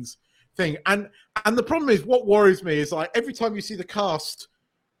Tolkien's thing. And the problem is, what worries me is like every time you see the cast,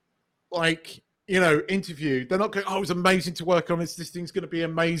 like, interview, they're not going, oh, it was amazing to work on this. This thing's going to be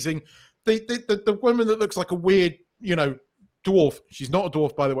amazing. The woman that looks like a weird, dwarf. She's not a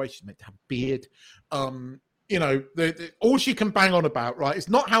dwarf, by the way. She's meant to have a beard. All she can bang on about, right? It's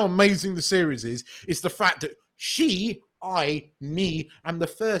not how amazing the series is. It's the fact that me, am the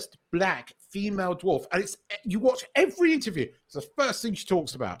first black female dwarf. And you watch every interview. It's the first thing she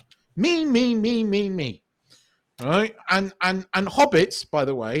talks about. Me. right? And hobbits, by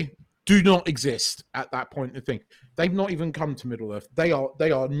the way, do not exist at that point in the thing. They've not even come to Middle Earth. They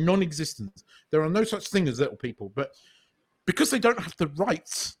are non-existent. There are no such thing as little people, but because they don't have the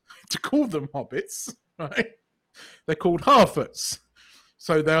rights to call them hobbits, right? They're called halfers.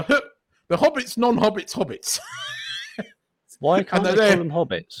 So they're hobbits, non-hobbits, hobbits. Why can't they call them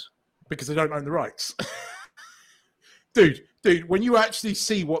hobbits? Because they don't own the rights. Dude, when you actually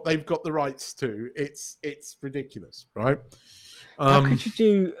see what they've got the rights to, it's ridiculous, right? How could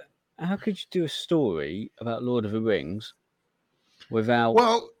you do a story about Lord of the Rings without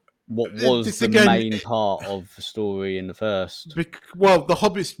what was the main part of the story in the first? Well, the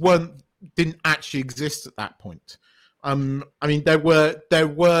hobbits didn't actually exist at that point. I mean, there were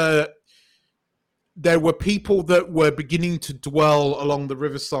people that were beginning to dwell along the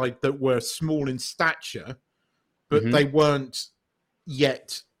riverside that were small in stature, but they weren't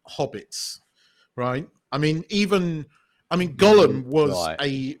yet hobbits, right? I mean, Gollum was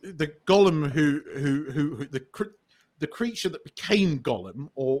the Gollum who the creature that became Gollum,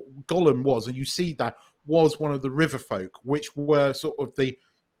 or Gollum was, and you see that was one of the river folk, which were sort of the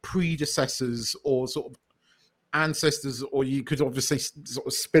predecessors or sort of ancestors, or you could obviously sort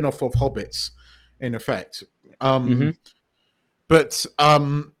of spin off of hobbits in effect. But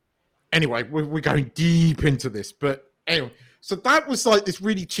anyway, we're going deep into this, but anyway, so that was like this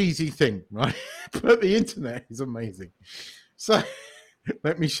really cheesy thing, right? But the internet is amazing. So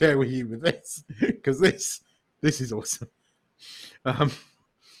let me share with you with this, because this is awesome. Are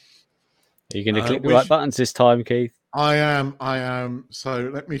you going to click the right buttons this time, Keith? I am. So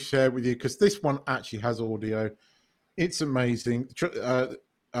let me share with you, because this one actually has audio. It's amazing. Let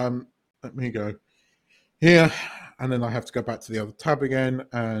me go here, and then I have to go back to the other tab again,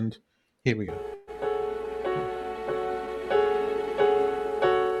 and here we go.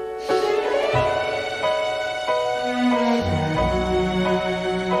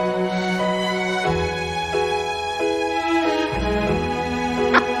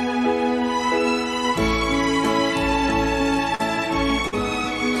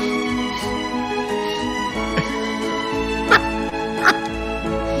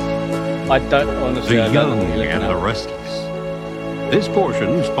 I don't honestly. The Young and the Restless. This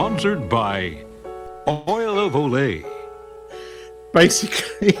portion sponsored by Oil of Olay.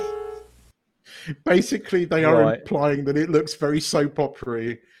 Basically, they are implying that it looks very soap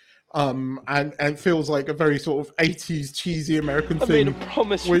opera-y, and feels like a very sort of 80s cheesy American thing,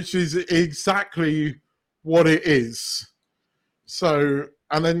 which is exactly what it is. So,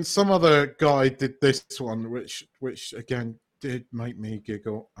 and then some other guy did this one, which again did make me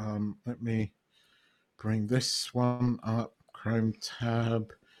giggle. Let me bring this one up. Chrome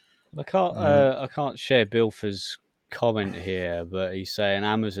tab. I can't share Bilfer's comment here, but he's saying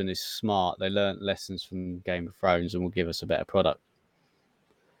Amazon is smart. They learnt lessons from Game of Thrones and will give us a better product.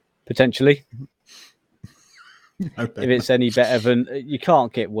 Potentially. If it's any better than, you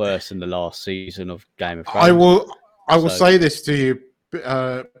can't get worse than the last season of Game of Thrones. I will say this to you,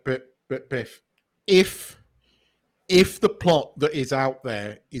 Biff. If the plot that is out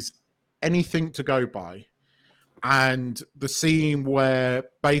there is anything to go by, and the scene where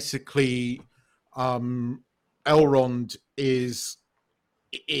basically Elrond is,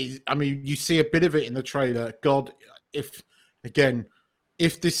 I mean, you see a bit of it in the trailer. God, if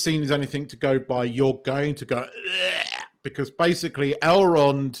this scene is anything to go by, you're going to go, because basically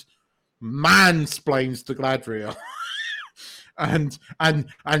Elrond mansplains to Galadriel. And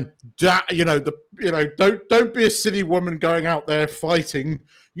don't be a silly woman going out there fighting.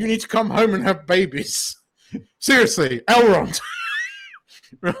 You need to come home and have babies. Seriously, Elrond.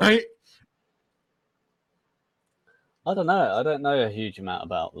 Right? I don't know. I don't know a huge amount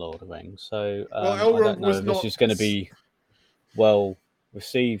about Lord of the Rings, so Elrond I don't know if this is going to be well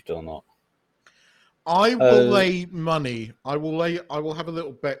received or not. I will lay money. I will have a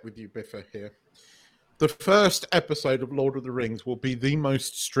little bet with you, Biffa, here. The first episode of Lord of the Rings will be the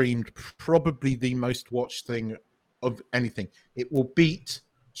most streamed, probably the most watched thing of anything. It will beat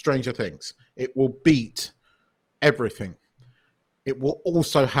Stranger Things. It will beat everything. It will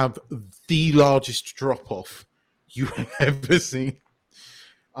also have the largest drop-off you have ever seen.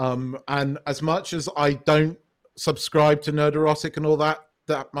 And as much as I don't subscribe to Nerderotic and all that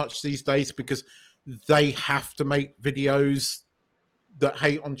much these days, because they have to make videos that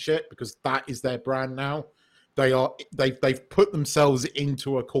hate on shit, because that is their brand now. They've put themselves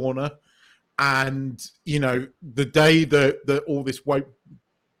into a corner, and the day that all this woke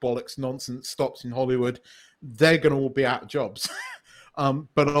bollocks nonsense stops in Hollywood, they're going to all be out of jobs.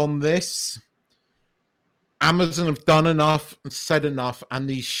 But on this, Amazon have done enough and said enough, and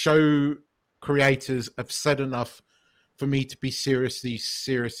these show creators have said enough for me to be seriously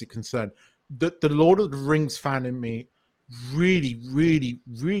concerned. The Lord of the Rings fan in me really, really,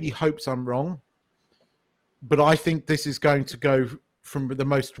 really hopes I'm wrong. But I think this is going to go from the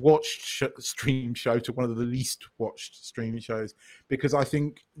most watched stream show to one of the least watched stream shows, because I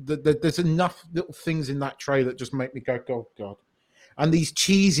think that there's enough little things in that trailer that just make me go, oh God. And these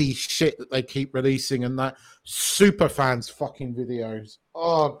cheesy shit that they keep releasing, and that super fans fucking videos.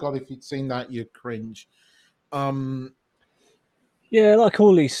 Oh God, if you'd seen that, you'd cringe. Yeah, like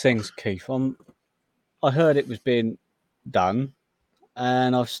all these things, Keith. I heard it was being done,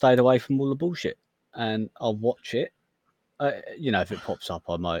 and I've stayed away from all the bullshit. And I'll watch it. You know, if it pops up,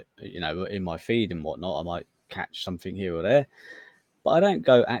 I might, you know, in my feed and whatnot, I might catch something here or there. But I don't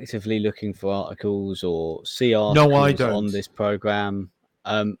go actively looking for articles or see articles on this program.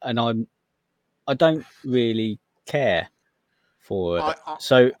 And I don't really care for it.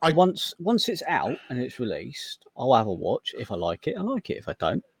 So once it's out and it's released, I'll have a watch. If I like it, I like it. If I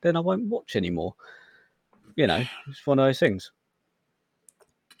don't, then I won't watch anymore. You know, it's one of those things.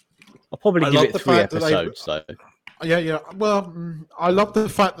 I'll probably give it 3 episodes, though. Yeah. Well, I love the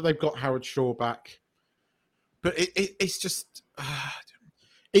fact that they've got Howard Shaw back, but it's just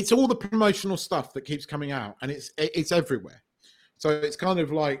it's all the promotional stuff that keeps coming out, and it's everywhere. So it's kind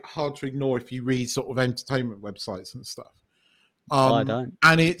of like hard to ignore if you read sort of entertainment websites and stuff. I don't.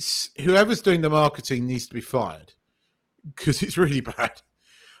 And it's whoever's doing the marketing needs to be fired because it's really bad.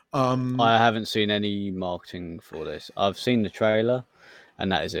 I haven't seen any marketing for this. I've seen the trailer,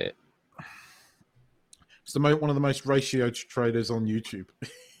 and that is it. It's one of the most ratioed trailers on YouTube.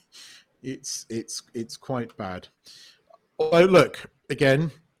 It's quite bad. Although, look,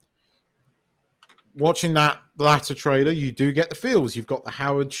 again, watching that latter trailer, you do get the feels. You've got the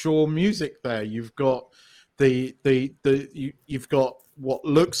Howard Shaw music there. You've got you've got what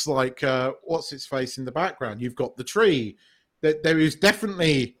looks like what's its face in the background. You've got the tree. There is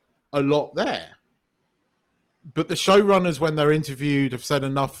definitely a lot there. But the showrunners, when they're interviewed, have said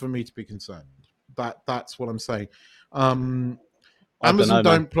enough for me to be concerned. That's what I'm saying. Amazon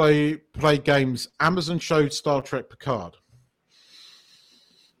don't play games. Amazon showed Star Trek Picard.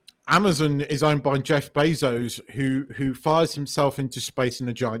 Amazon is owned by Jeff Bezos, who fires himself into space in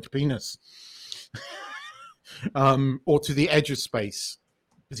a giant penis, or to the edge of space,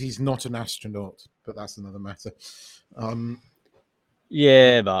 because he's not an astronaut. But that's another matter.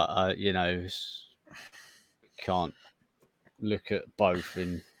 Yeah, but you know, can't look at both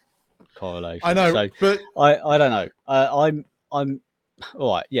in correlation. I know, so but I don't know. I'm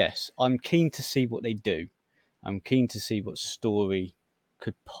all right. Yes, I'm keen to see what they do. I'm keen to see what story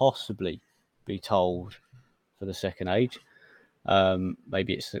could possibly be told for the Second Age.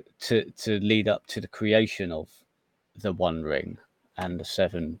 Maybe it's to lead up to the creation of the One Ring and the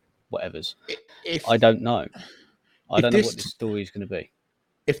 7 whatevers. I don't know. I don't know what this story is going to be.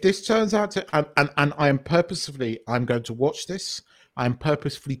 If this turns out to, and I'm going to watch this. I'm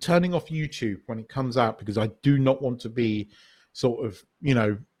purposefully turning off YouTube when it comes out because I do not want to be sort of, you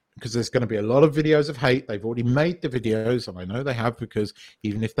know, because there's going to be a lot of videos of hate. They've already made the videos, and I know they have, because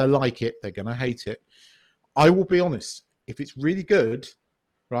even if they like it, they're going to hate it. I will be honest. If it's really good,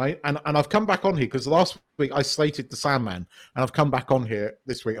 right, and I've come back on here because last week I slated the Sandman, and I've come back on here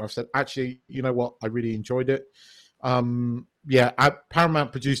this week and I've said, actually, you know what? I really enjoyed it. Yeah,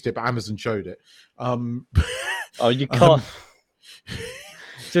 Paramount produced it, but Amazon showed it. Oh, you can't.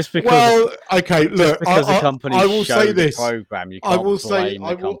 Just because. Well, okay. Look, because the company I will showed say this. The program, you can't blame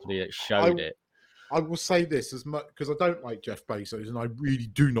the company that showed it. I will say this as much because I don't like Jeff Bezos, and I really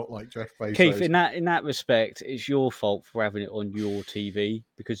do not like Jeff Bezos. Keith, in that respect, it's your fault for having it on your TV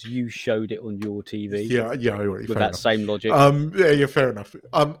because you showed it on your TV. Yeah, with that enough. Same logic. Yeah, fair enough.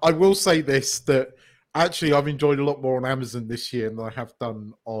 I will say this, that actually I've enjoyed a lot more on Amazon this year than I have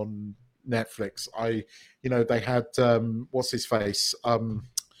done on Netflix. They had what's his face,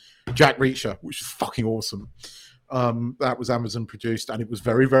 Jack Reacher, which was fucking awesome. That was Amazon produced, and it was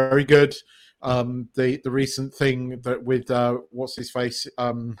very, very good. The recent thing that with what's his face,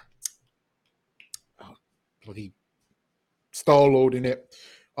 bloody Star-Lord in it.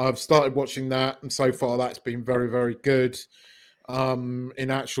 I've started watching that, and so far that's been very, very good. In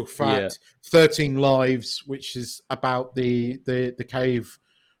actual fact, 13 Lives, which is about the cave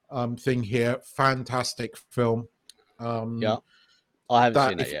thing here, fantastic film. Yeah. I haven't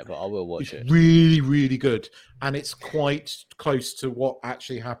seen it yet, but I will watch it. Really, really good. And it's quite close to what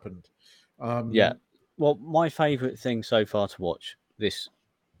actually happened. Yeah. Well, my favourite thing so far to watch this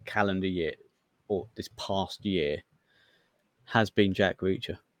calendar year, or this past year, has been Jack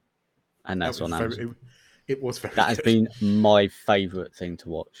Reacher. And that's on Amazon. It was very That has been my favourite thing to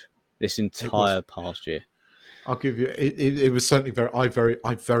watch. this entire past year. I'll give you. It was certainly I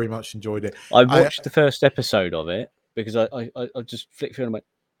very much enjoyed it. I watched the first episode of it because I just flicked through and I went,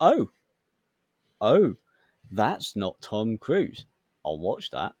 oh, that's not Tom Cruise. I'll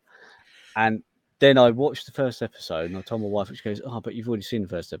watch that. And then I watched the first episode and I told my wife, which goes, oh, but you've already seen the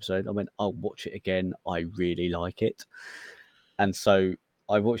first episode. I went, I'll watch it again. I really like it. And so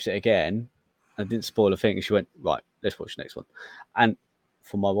I watched it again and didn't spoil a thing. And she went, right, let's watch the next one. And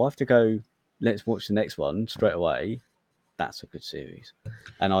for my wife to go, let's watch the next one straight away, that's a good series.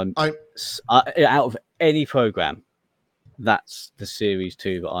 And out of any program, that's the series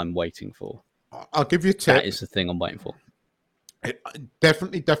 2 that I'm waiting for. I'll give you a tip. That is the thing I'm waiting for.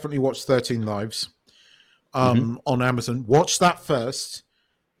 Definitely watch 13 Lives on Amazon. Watch that first,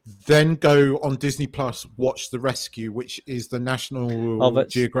 then go on Disney Plus, watch The Rescue, which is the National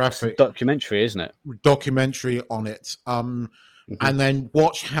Geographic documentary, isn't it? Documentary on it. And then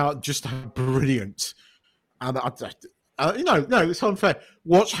watch how brilliant, and no, it's unfair.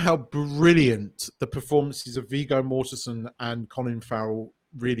 Watch how brilliant the performances of Viggo Mortensen and Colin Farrell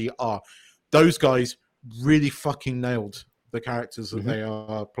really are. Those guys really fucking nailed the characters that they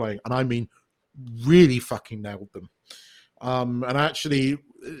are playing, and I mean, really fucking nailed them. And actually,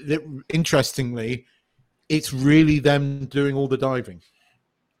 interestingly, it's really them doing all the diving,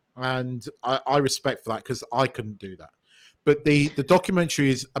 and I respect for that because I couldn't do that. But the documentary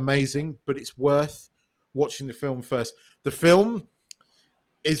is amazing, but it's worth watching the film first. The film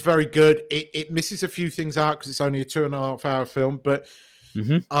is very good. It misses a few things out because it's only a 2.5 hour film, but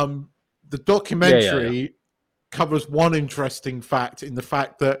the documentary covers one interesting fact in the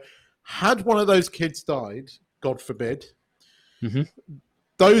fact that had one of those kids died, God forbid,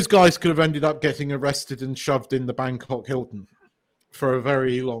 those guys could have ended up getting arrested and shoved in the Bangkok Hilton for a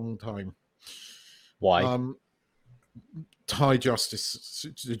very long time. Why? Thai justice,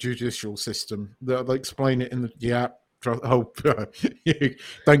 the judicial system. They'll explain it in the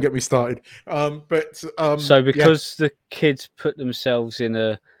don't get me started. So because the kids put themselves in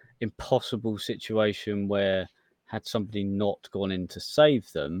a impossible situation where had somebody not gone in to save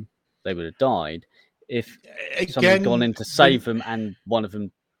them, they would have died. If somebody had gone in to save them and one of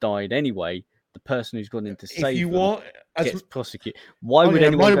them died anyway, the person who's gone in to save them gets prosecuted. Why would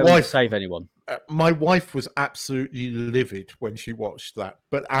anyone go in to save anyone? My wife was absolutely livid when she watched that,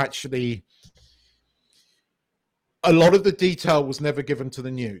 but actually, a lot of the detail was never given to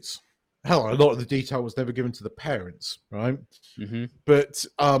the news. Hell, a lot of the detail was never given to the parents, right? But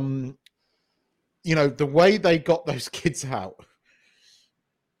the way they got those kids out,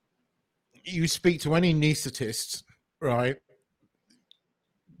 you speak to any anaesthetist, right?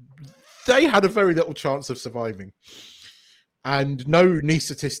 They had a very little chance of surviving. And no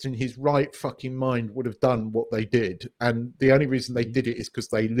anaesthetist in his right fucking mind would have done what they did. And the only reason they did it is because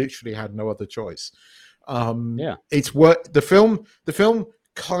they literally had no other choice. It's what the film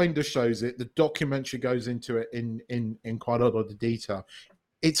kind of shows it. The documentary goes into it in quite a lot of the detail.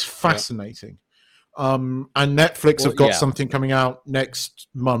 It's fascinating. And Netflix have got something coming out next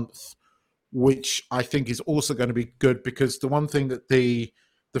month, which I think is also going to be good because the one thing that the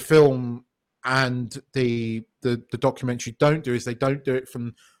film and the documentary don't do is they don't do it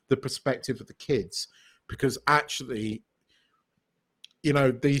from the perspective of the kids, because actually,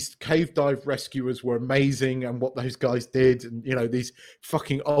 these cave dive rescuers were amazing and what those guys did, and these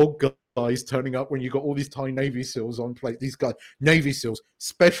fucking old guys turning up when you got all these Thai Navy SEALs on plate. These guys, Navy SEALs,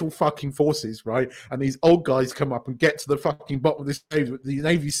 special fucking forces, right? And these old guys come up and get to the fucking bottom of this cave that the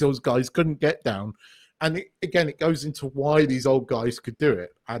Navy SEALs guys couldn't get down. And it goes into why these old guys could do it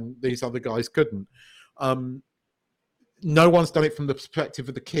and these other guys couldn't. No one's done it from the perspective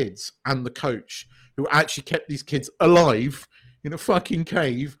of the kids and the coach, who actually kept these kids alive in a fucking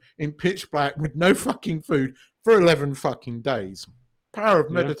cave in pitch black with no fucking food for 11 fucking days. Power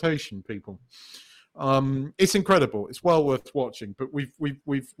of meditation, people. It's incredible. It's well worth watching. But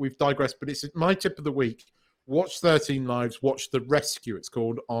we've digressed. But it's my tip of the week. Watch 13 Lives. Watch The Rescue. It's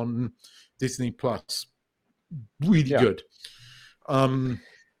called on Disney Plus. Really good.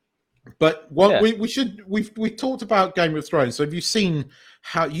 But what we talked about Game of Thrones. So have you seen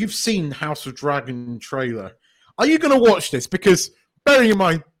House of Dragon trailer? Are you going to watch this? Because bearing in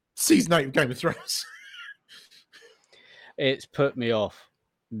mind season 8 of Game of Thrones, it's put me off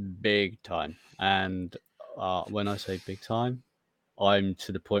big time. And when I say big time, I'm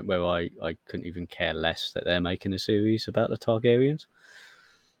to the point where I couldn't even care less that they're making a series about the Targaryens.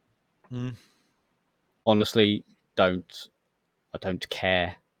 Honestly, I don't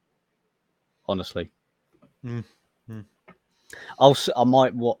care. Honestly, I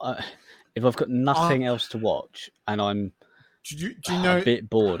might if I've got nothing else to watch and I'm Do you know a bit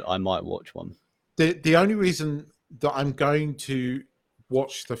bored, I might watch one. the only reason that I'm going to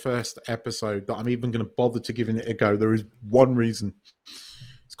watch the first episode, that I'm even going to bother to giving it a go, there is one reason.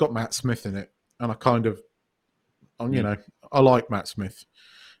 It's got Matt Smith in it, and I kind of, you know, I like Matt Smith.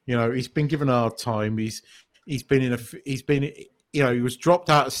 You know, he's been given a hard time. He's been you know, he was dropped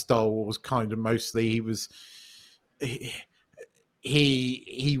out of Star Wars kind of mostly. He was you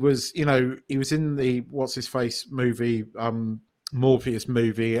know, he was in the what's his face movie, Morpheus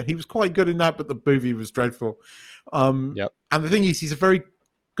movie, and he was quite good in that, but the movie was dreadful. Yep. And the thing is, he's a very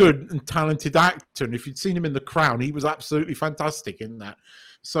good and talented actor, and if you'd seen him in The Crown, he was absolutely fantastic in that.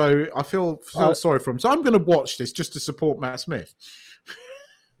 So I feel sorry for him. So I'm going to watch this just to support Matt Smith.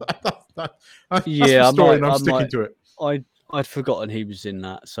 That's the story, and I'm sticking to it. I'd forgotten he was in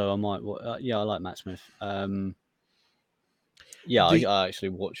that, so I might. Yeah, I like Matt Smith. Yeah, I actually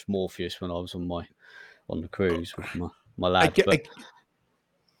watched Morpheus when I was on the cruise with my lad.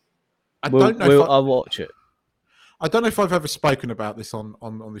 I'll watch it. I don't know if I've ever spoken about this on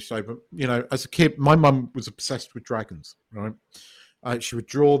the show, but you know, as a kid, my mum was obsessed with dragons. Right, she would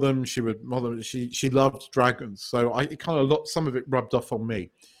draw them. She would model. She loved dragons, so it kind of some of it rubbed off on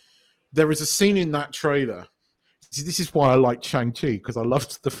me. There is a scene in that trailer. See, this is why I like Shang-Chi, because I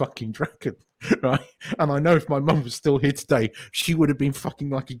loved the fucking dragon, right? And I know if my mum was still here today, she would have been fucking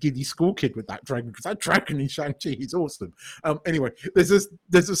like a giddy school kid with that dragon, because that dragon in Shang-Chi is awesome. Anyway, there's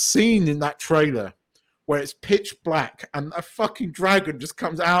a scene in that trailer where it's pitch black and a fucking dragon just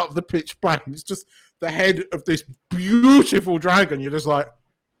comes out of the pitch black, and it's just the head of this beautiful dragon. You're just like,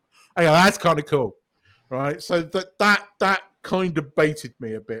 hey, that's kind of cool, right? So that kind of baited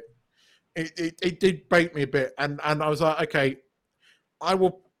me a bit. It did bait me a bit, and I was like, okay, I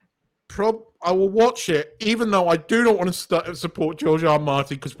will watch it, even though I do not want to support George R. R.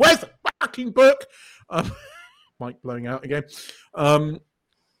 Martin, because where's the fucking book? Mic blowing out again.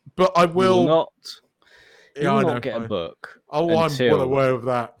 But I will not. Yeah, I know. Get a book. I'm well aware of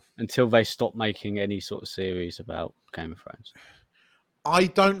that. Until they stop making any sort of series about Game of Thrones. I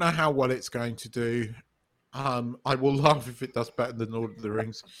don't know how well it's going to do. I will laugh if it does better than Lord of the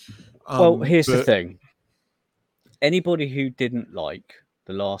Rings. Well, here's the thing. Anybody who didn't like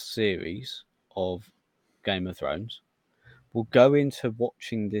the last series of Game of Thrones will go into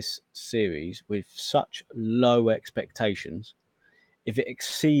watching this series with such low expectations. If it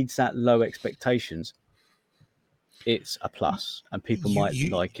exceeds that low expectations, it's a plus, and people might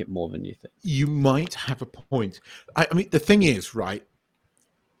like it more than you think. You might have a point. I mean, the thing is, right,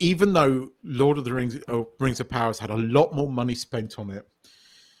 even though Lord of the Rings, Rings of Power has had a lot more money spent on it,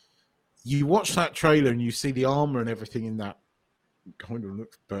 you watch that trailer and you see the armor and everything in that, kind of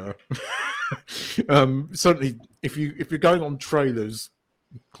looks better. Certainly, if you're going on trailers,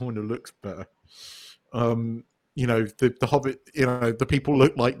 it kind of looks better. You know, the Hobbit, you know, the people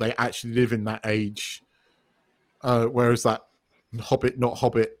look like they actually live in that age. Whereas that Hobbit, not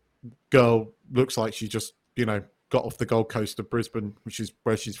Hobbit girl looks like she just, you know, got off the Gold Coast of Brisbane, which is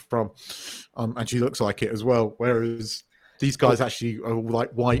where she's from. And she looks like it as well. Whereas these guys actually are like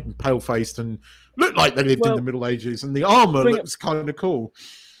white and pale-faced and look like they lived in the Middle Ages. And the armor looks kind of cool.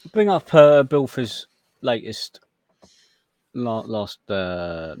 Bring up Bilfer's latest last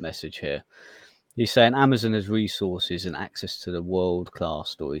message here. He's saying Amazon has resources and access to the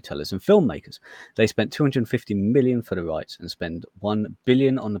world-class storytellers and filmmakers. They spent $250 million for the rights and spend $1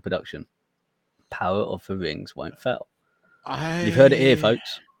 billion on the production. Power of the Rings won't fail. You've heard it here,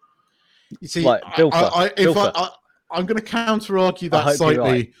 folks. You see, like, I'm going to counter-argue that slightly.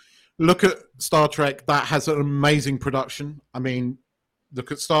 Right. Look at Star Trek. That has an amazing production. I mean,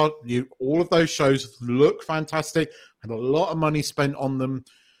 look at all of those shows look fantastic. Had a lot of money spent on them.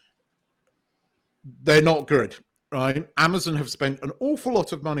 They're not good, right? Amazon have spent an awful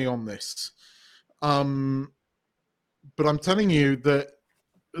lot of money on this. But I'm telling you that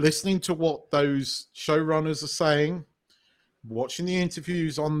listening to what those showrunners are saying, watching the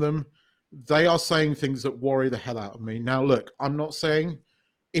interviews on them, they are saying things that worry the hell out of me. Now, look, I'm not saying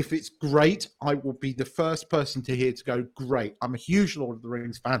if it's great, I will be the first person to hear to go, great. I'm a huge Lord of the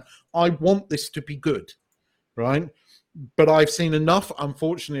Rings fan. I want this to be good, right? But I've seen enough,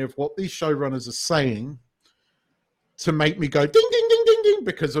 unfortunately, of what these showrunners are saying to make me go ding, ding, ding, ding, ding,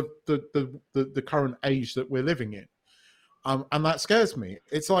 because of the current age that we're living in. And that scares me.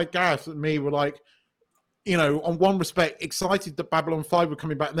 It's like Gareth and me were like, you know, on one respect, excited that Babylon 5 were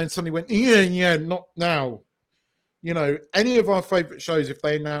coming back, and then suddenly went, yeah, not now. You know, any of our favourite shows, if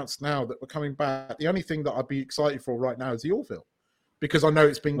they announced now that we're coming back, the only thing that I'd be excited for right now is the Orville, because I know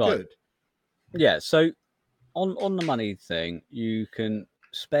it's been good. Yeah, so on the money thing, you can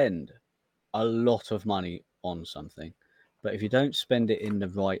spend a lot of money on something But if you don't spend it in the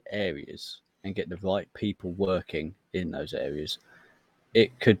right areas and get the right people working in those areas,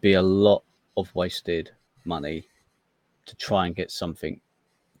 it could be a lot of wasted money to try and get something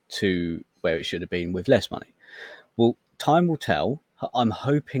to where it should have been with less money. Well, time will tell. I'm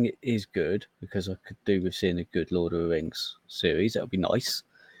hoping it is good because I could do with seeing a good Lord of the Rings series. That would be nice.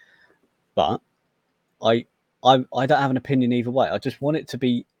 But I don't have an opinion either way. I just want it to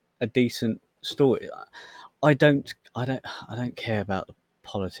be a decent story. I don't care about the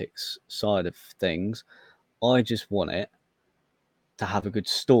politics side of things. I just want it to have a good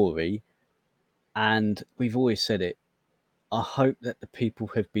story. And we've always said it. I hope that the people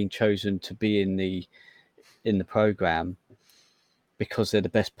have been chosen to be in the program because they're the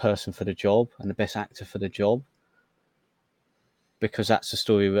best person for the job and the best actor for the job. Because that's the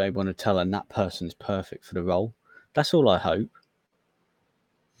story they want to tell, and that person is perfect for the role. That's all I hope.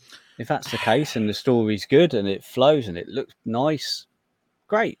 If that's the case and the story's good and it flows and it looks nice,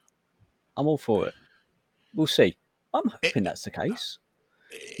 great. I'm all for it. We'll see. I'm hoping that's the case.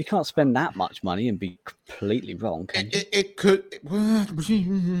 You can't spend that much money and be completely wrong, can you? It could. Can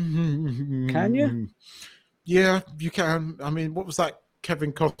you? Yeah, you can. I mean, what was that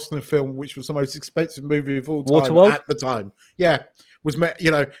Kevin Costner film, which was the most expensive movie of all time Waterworld? at the time? Yeah, was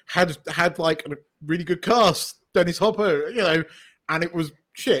had like a really good cast, Dennis Hopper, and it was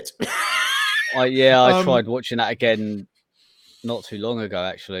shit. I tried watching that again not too long ago,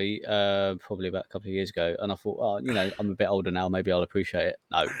 actually, probably about a couple of years ago, and I thought, I'm a bit older now, maybe I'll appreciate it.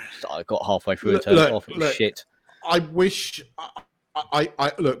 No, I got halfway through and turned it off. It was shit. I wish.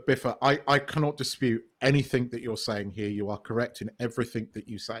 I look, Biffa. I cannot dispute anything that you're saying here. You are correct in everything that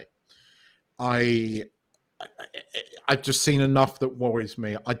you say. I've just seen enough that worries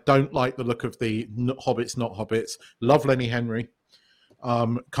me. I don't like the look of the Hobbits, not Hobbits. Love Lenny Henry.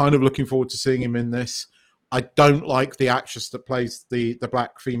 Kind of looking forward to seeing him in this. I don't like the actress that plays the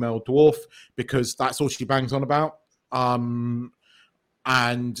black female dwarf because that's all she bangs on about. And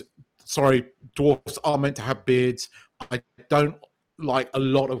sorry, dwarves are meant to have beards. I don't like a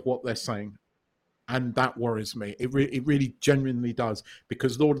lot of what they're saying, and that worries me. It really genuinely does,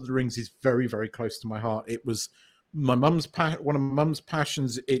 because Lord of the Rings is very, very close to my heart. It was my mum's one of my mum's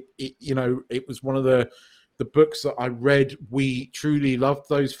passions. It was one of the books that I read. We truly loved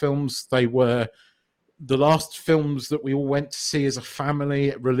those films. They were the last films that we all went to see as a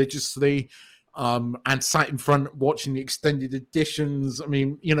family religiously, and sat in front watching the extended editions. I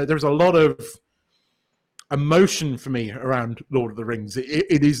mean, there's a lot of emotion for me around Lord of the Rings.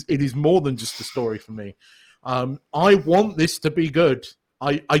 It is more than just a story for me. I want this to be good.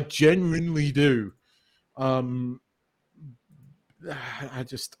 I genuinely do. I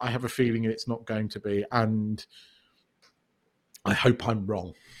have a feeling it's not going to be, and I hope I'm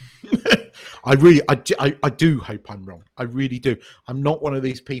wrong. I do hope I'm wrong. I really do. I'm not one of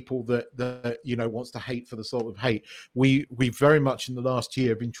these people that wants to hate for the sort of hate. We very much in the last year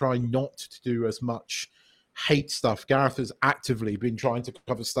have been trying not to do as much hate stuff. Gareth has actively been trying to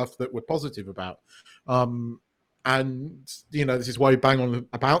cover stuff that we're positive about. And this is why we bang on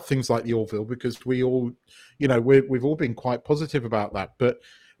about things like the Orville, because we all, we've all been quite positive about that. But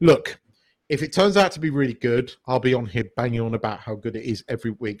look, if it turns out to be really good, I'll be on here banging on about how good it is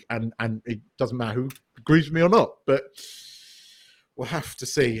every week, and it doesn't matter who agrees with me or not. But we'll have to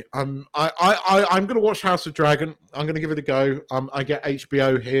see. I'm going to watch House of Dragon. I'm going to give it a go. I get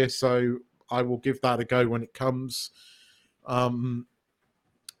HBO here, so I will give that a go when it comes.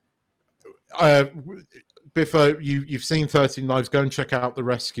 Biffa, you've seen 13 Lives. Go and check out The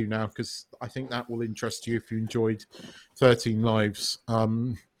Rescue now, because I think that will interest you if you enjoyed 13 Lives.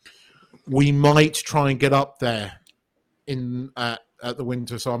 We might try and get up there at the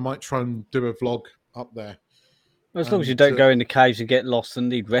winter, so I might try and do a vlog up there. As long as you don't go in the caves and get lost and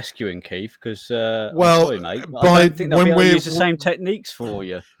need rescuing, Keith, because well, I'm sorry, mate, I don't think they'll be able to use the same techniques for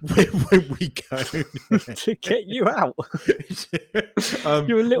you. When we go to get you out,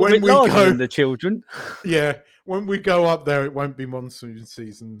 you're a little bit larger than the children. Yeah, when we go up there, it won't be monsoon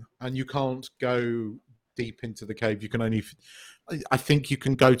season, and you can't go deep into the cave. You can only, I think, you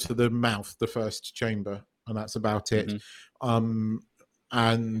can go to the mouth, the first chamber, and that's about it. Mm-hmm.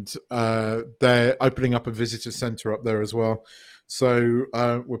 And they're opening up a visitor centre up there as well. So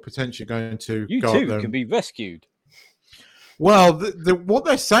we're potentially going to go up there. You can be rescued. Well, what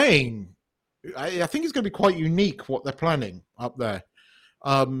they're saying, I think it's going to be quite unique what they're planning up there.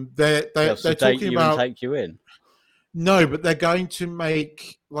 They're talking about take you in. No, but they're going to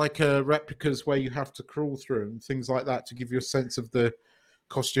make like replicas where you have to crawl through and things like that to give you a sense of the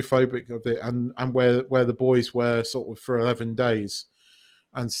claustrophobic of it, and where the boys were sort of for 11 days.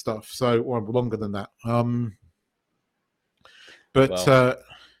 And stuff, or longer than that. But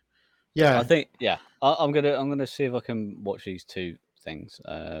yeah, I think I'm gonna see if I can watch these two things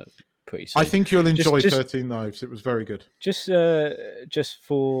pretty soon. I think you'll enjoy Just 13 Knives. It was very good. just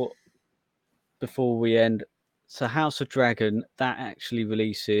for before we end. So House of Dragon, that actually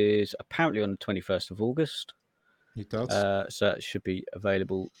releases apparently on the 21st of August. It does. So that should be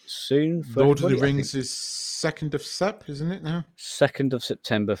available soon. For Lord of the everybody. Rings is 2nd of Sep, isn't it now? 2nd of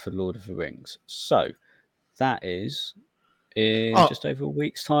September for Lord of the Rings. So that is in just over a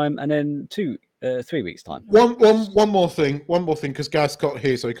week's time, and then 3 weeks' time. One more thing, because Gaz got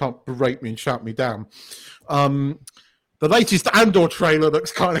here, so he can't berate me and shout me down. The latest Andor trailer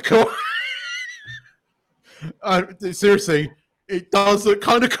looks kind of cool. Seriously, it does look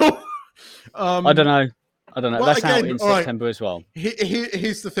kind of cool. I don't know. Well, that's again, out in September as well.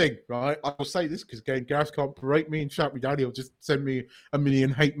 Here's the thing, right? I will say this because, again, Gareth can't berate me and shout me down. He'll just send me a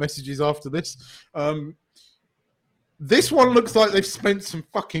million hate messages after this. This one looks like they've spent some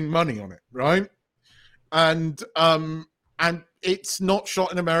fucking money on it, right? And it's not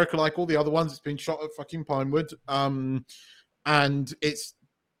shot in America like all the other ones. It's been shot at fucking Pinewood. And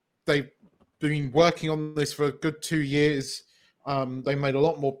they've been working on this for a good 2 years. They made a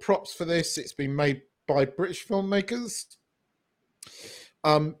lot more props for this. It's been made by British filmmakers.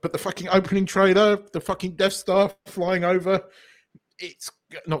 But the fucking opening trailer, the fucking Death Star flying over, it's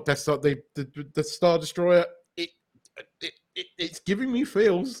not Death Star, the Star Destroyer. It's giving me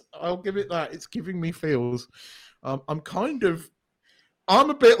feels. I'll give it that. It's giving me feels. I'm a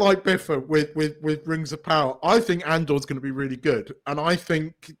bit like Biffa with Rings of Power. I think Andor's going to be really good. And I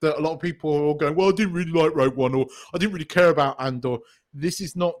think that a lot of people are all going, well, I didn't really like Rogue One, or I didn't really care about Andor. This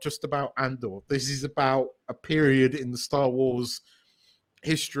is not just about Andor. This is about a period in the Star Wars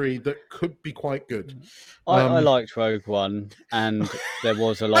history that could be quite good. I liked Rogue One, and there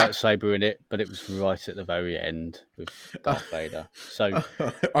was a lightsaber in it, but it was right at the very end with Darth Vader. So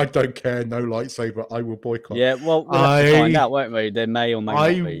I don't care. No lightsaber. I will boycott. Yeah, well, we'll have to find out, won't we? There may or may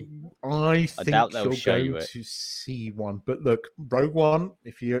not be. I think doubt they'll show going you it. to see one. But look, Rogue One.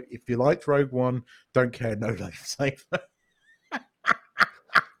 If you liked Rogue One, don't care. No lightsaber.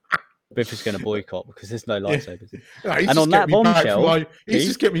 Biff is going to boycott because there's no lightsabers. No, and on that bombshell, he's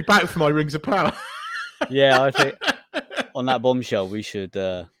just getting me back for my Rings of Power. Yeah, I think on that bombshell we should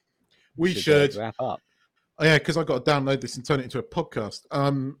wrap up. Oh, yeah, because I've got to download this and turn it into a podcast.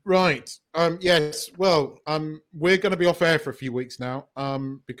 Right. Yes. Well, we're going to be off air for a few weeks now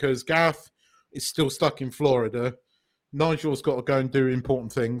because Gareth is still stuck in Florida. Nigel's got to go and do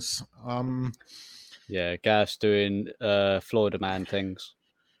important things. Yeah, Gareth's doing Florida man things.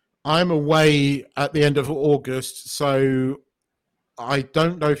 I'm away at the end of August, so I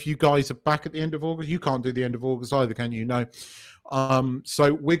don't know if you guys are back at the end of August. You can't do the end of August either, can you? No.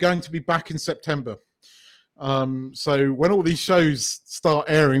 So we're going to be back in September. So when all these shows start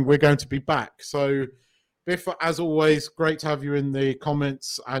airing, we're going to be back. So, Biff, as always, great to have you in the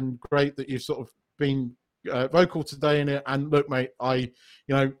comments, and great that you've sort of been vocal today in it. And look, mate, I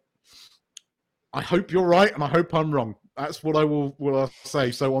hope you're right, and I hope I'm wrong. That's what I will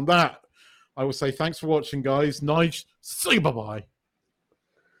say. So on that, I will say thanks for watching, guys. Nige, say bye-bye.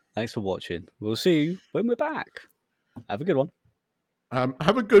 Thanks for watching. We'll see you when we're back. Have a good one.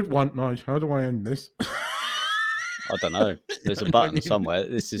 Have a good one, Nige. How do I end this? I don't know. There's a button somewhere.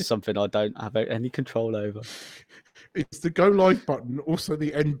 This is something I don't have any control over. It's the go live button, also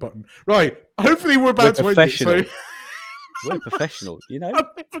the end button. Right. Hopefully we're about to end it. So... We're professional, you know. I've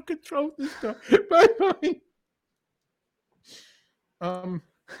never controlled this guy. Bye-bye.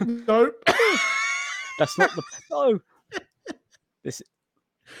 No. That's not the... No. This...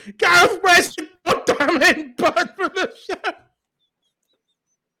 Gareth, where's your goddamn end button for the show?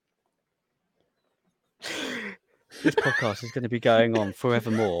 This podcast is going to be going on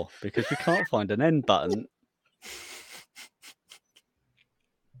forevermore because we can't find an end button.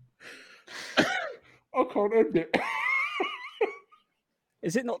 I can't end it.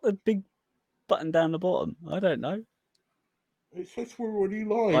 Is it not the big button down the bottom? I don't know. It says we're already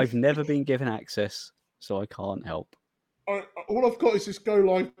live. I've never been given access, so I can't help. All I've got is this go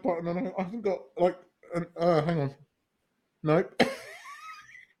live button, and I haven't got, like, hang on. Nope.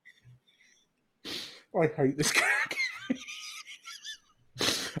 I hate this guy.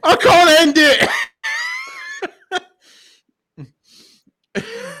 I can't end it!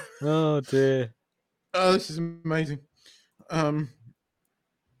 Oh, dear. Oh, this is amazing.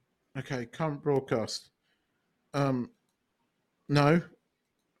 Okay, current broadcast. No.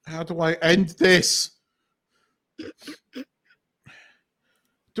 How do I end this?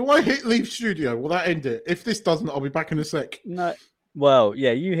 Do I hit leave studio? Will that end it? If this doesn't, I'll be back in a sec. No. Well,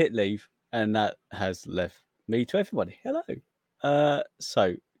 yeah, you hit leave, and that has left me to everybody. Hello.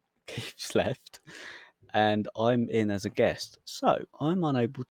 So Keith's left, and I'm in as a guest, so I'm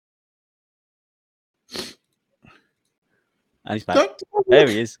unable. And he's back. There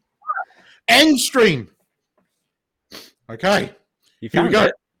he is. End stream. Okay. You Here we found go.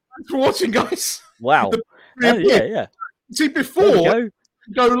 it. Thanks for watching, guys. Wow. The- Yeah. See, There we before go.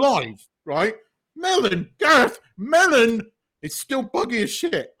 go live, right? Gareth, Melon is still buggy as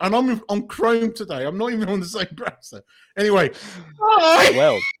shit. And I'm on Chrome today. I'm not even on the same browser. Anyway. Bye.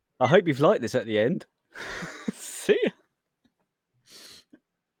 Well, I hope you've liked this at the end.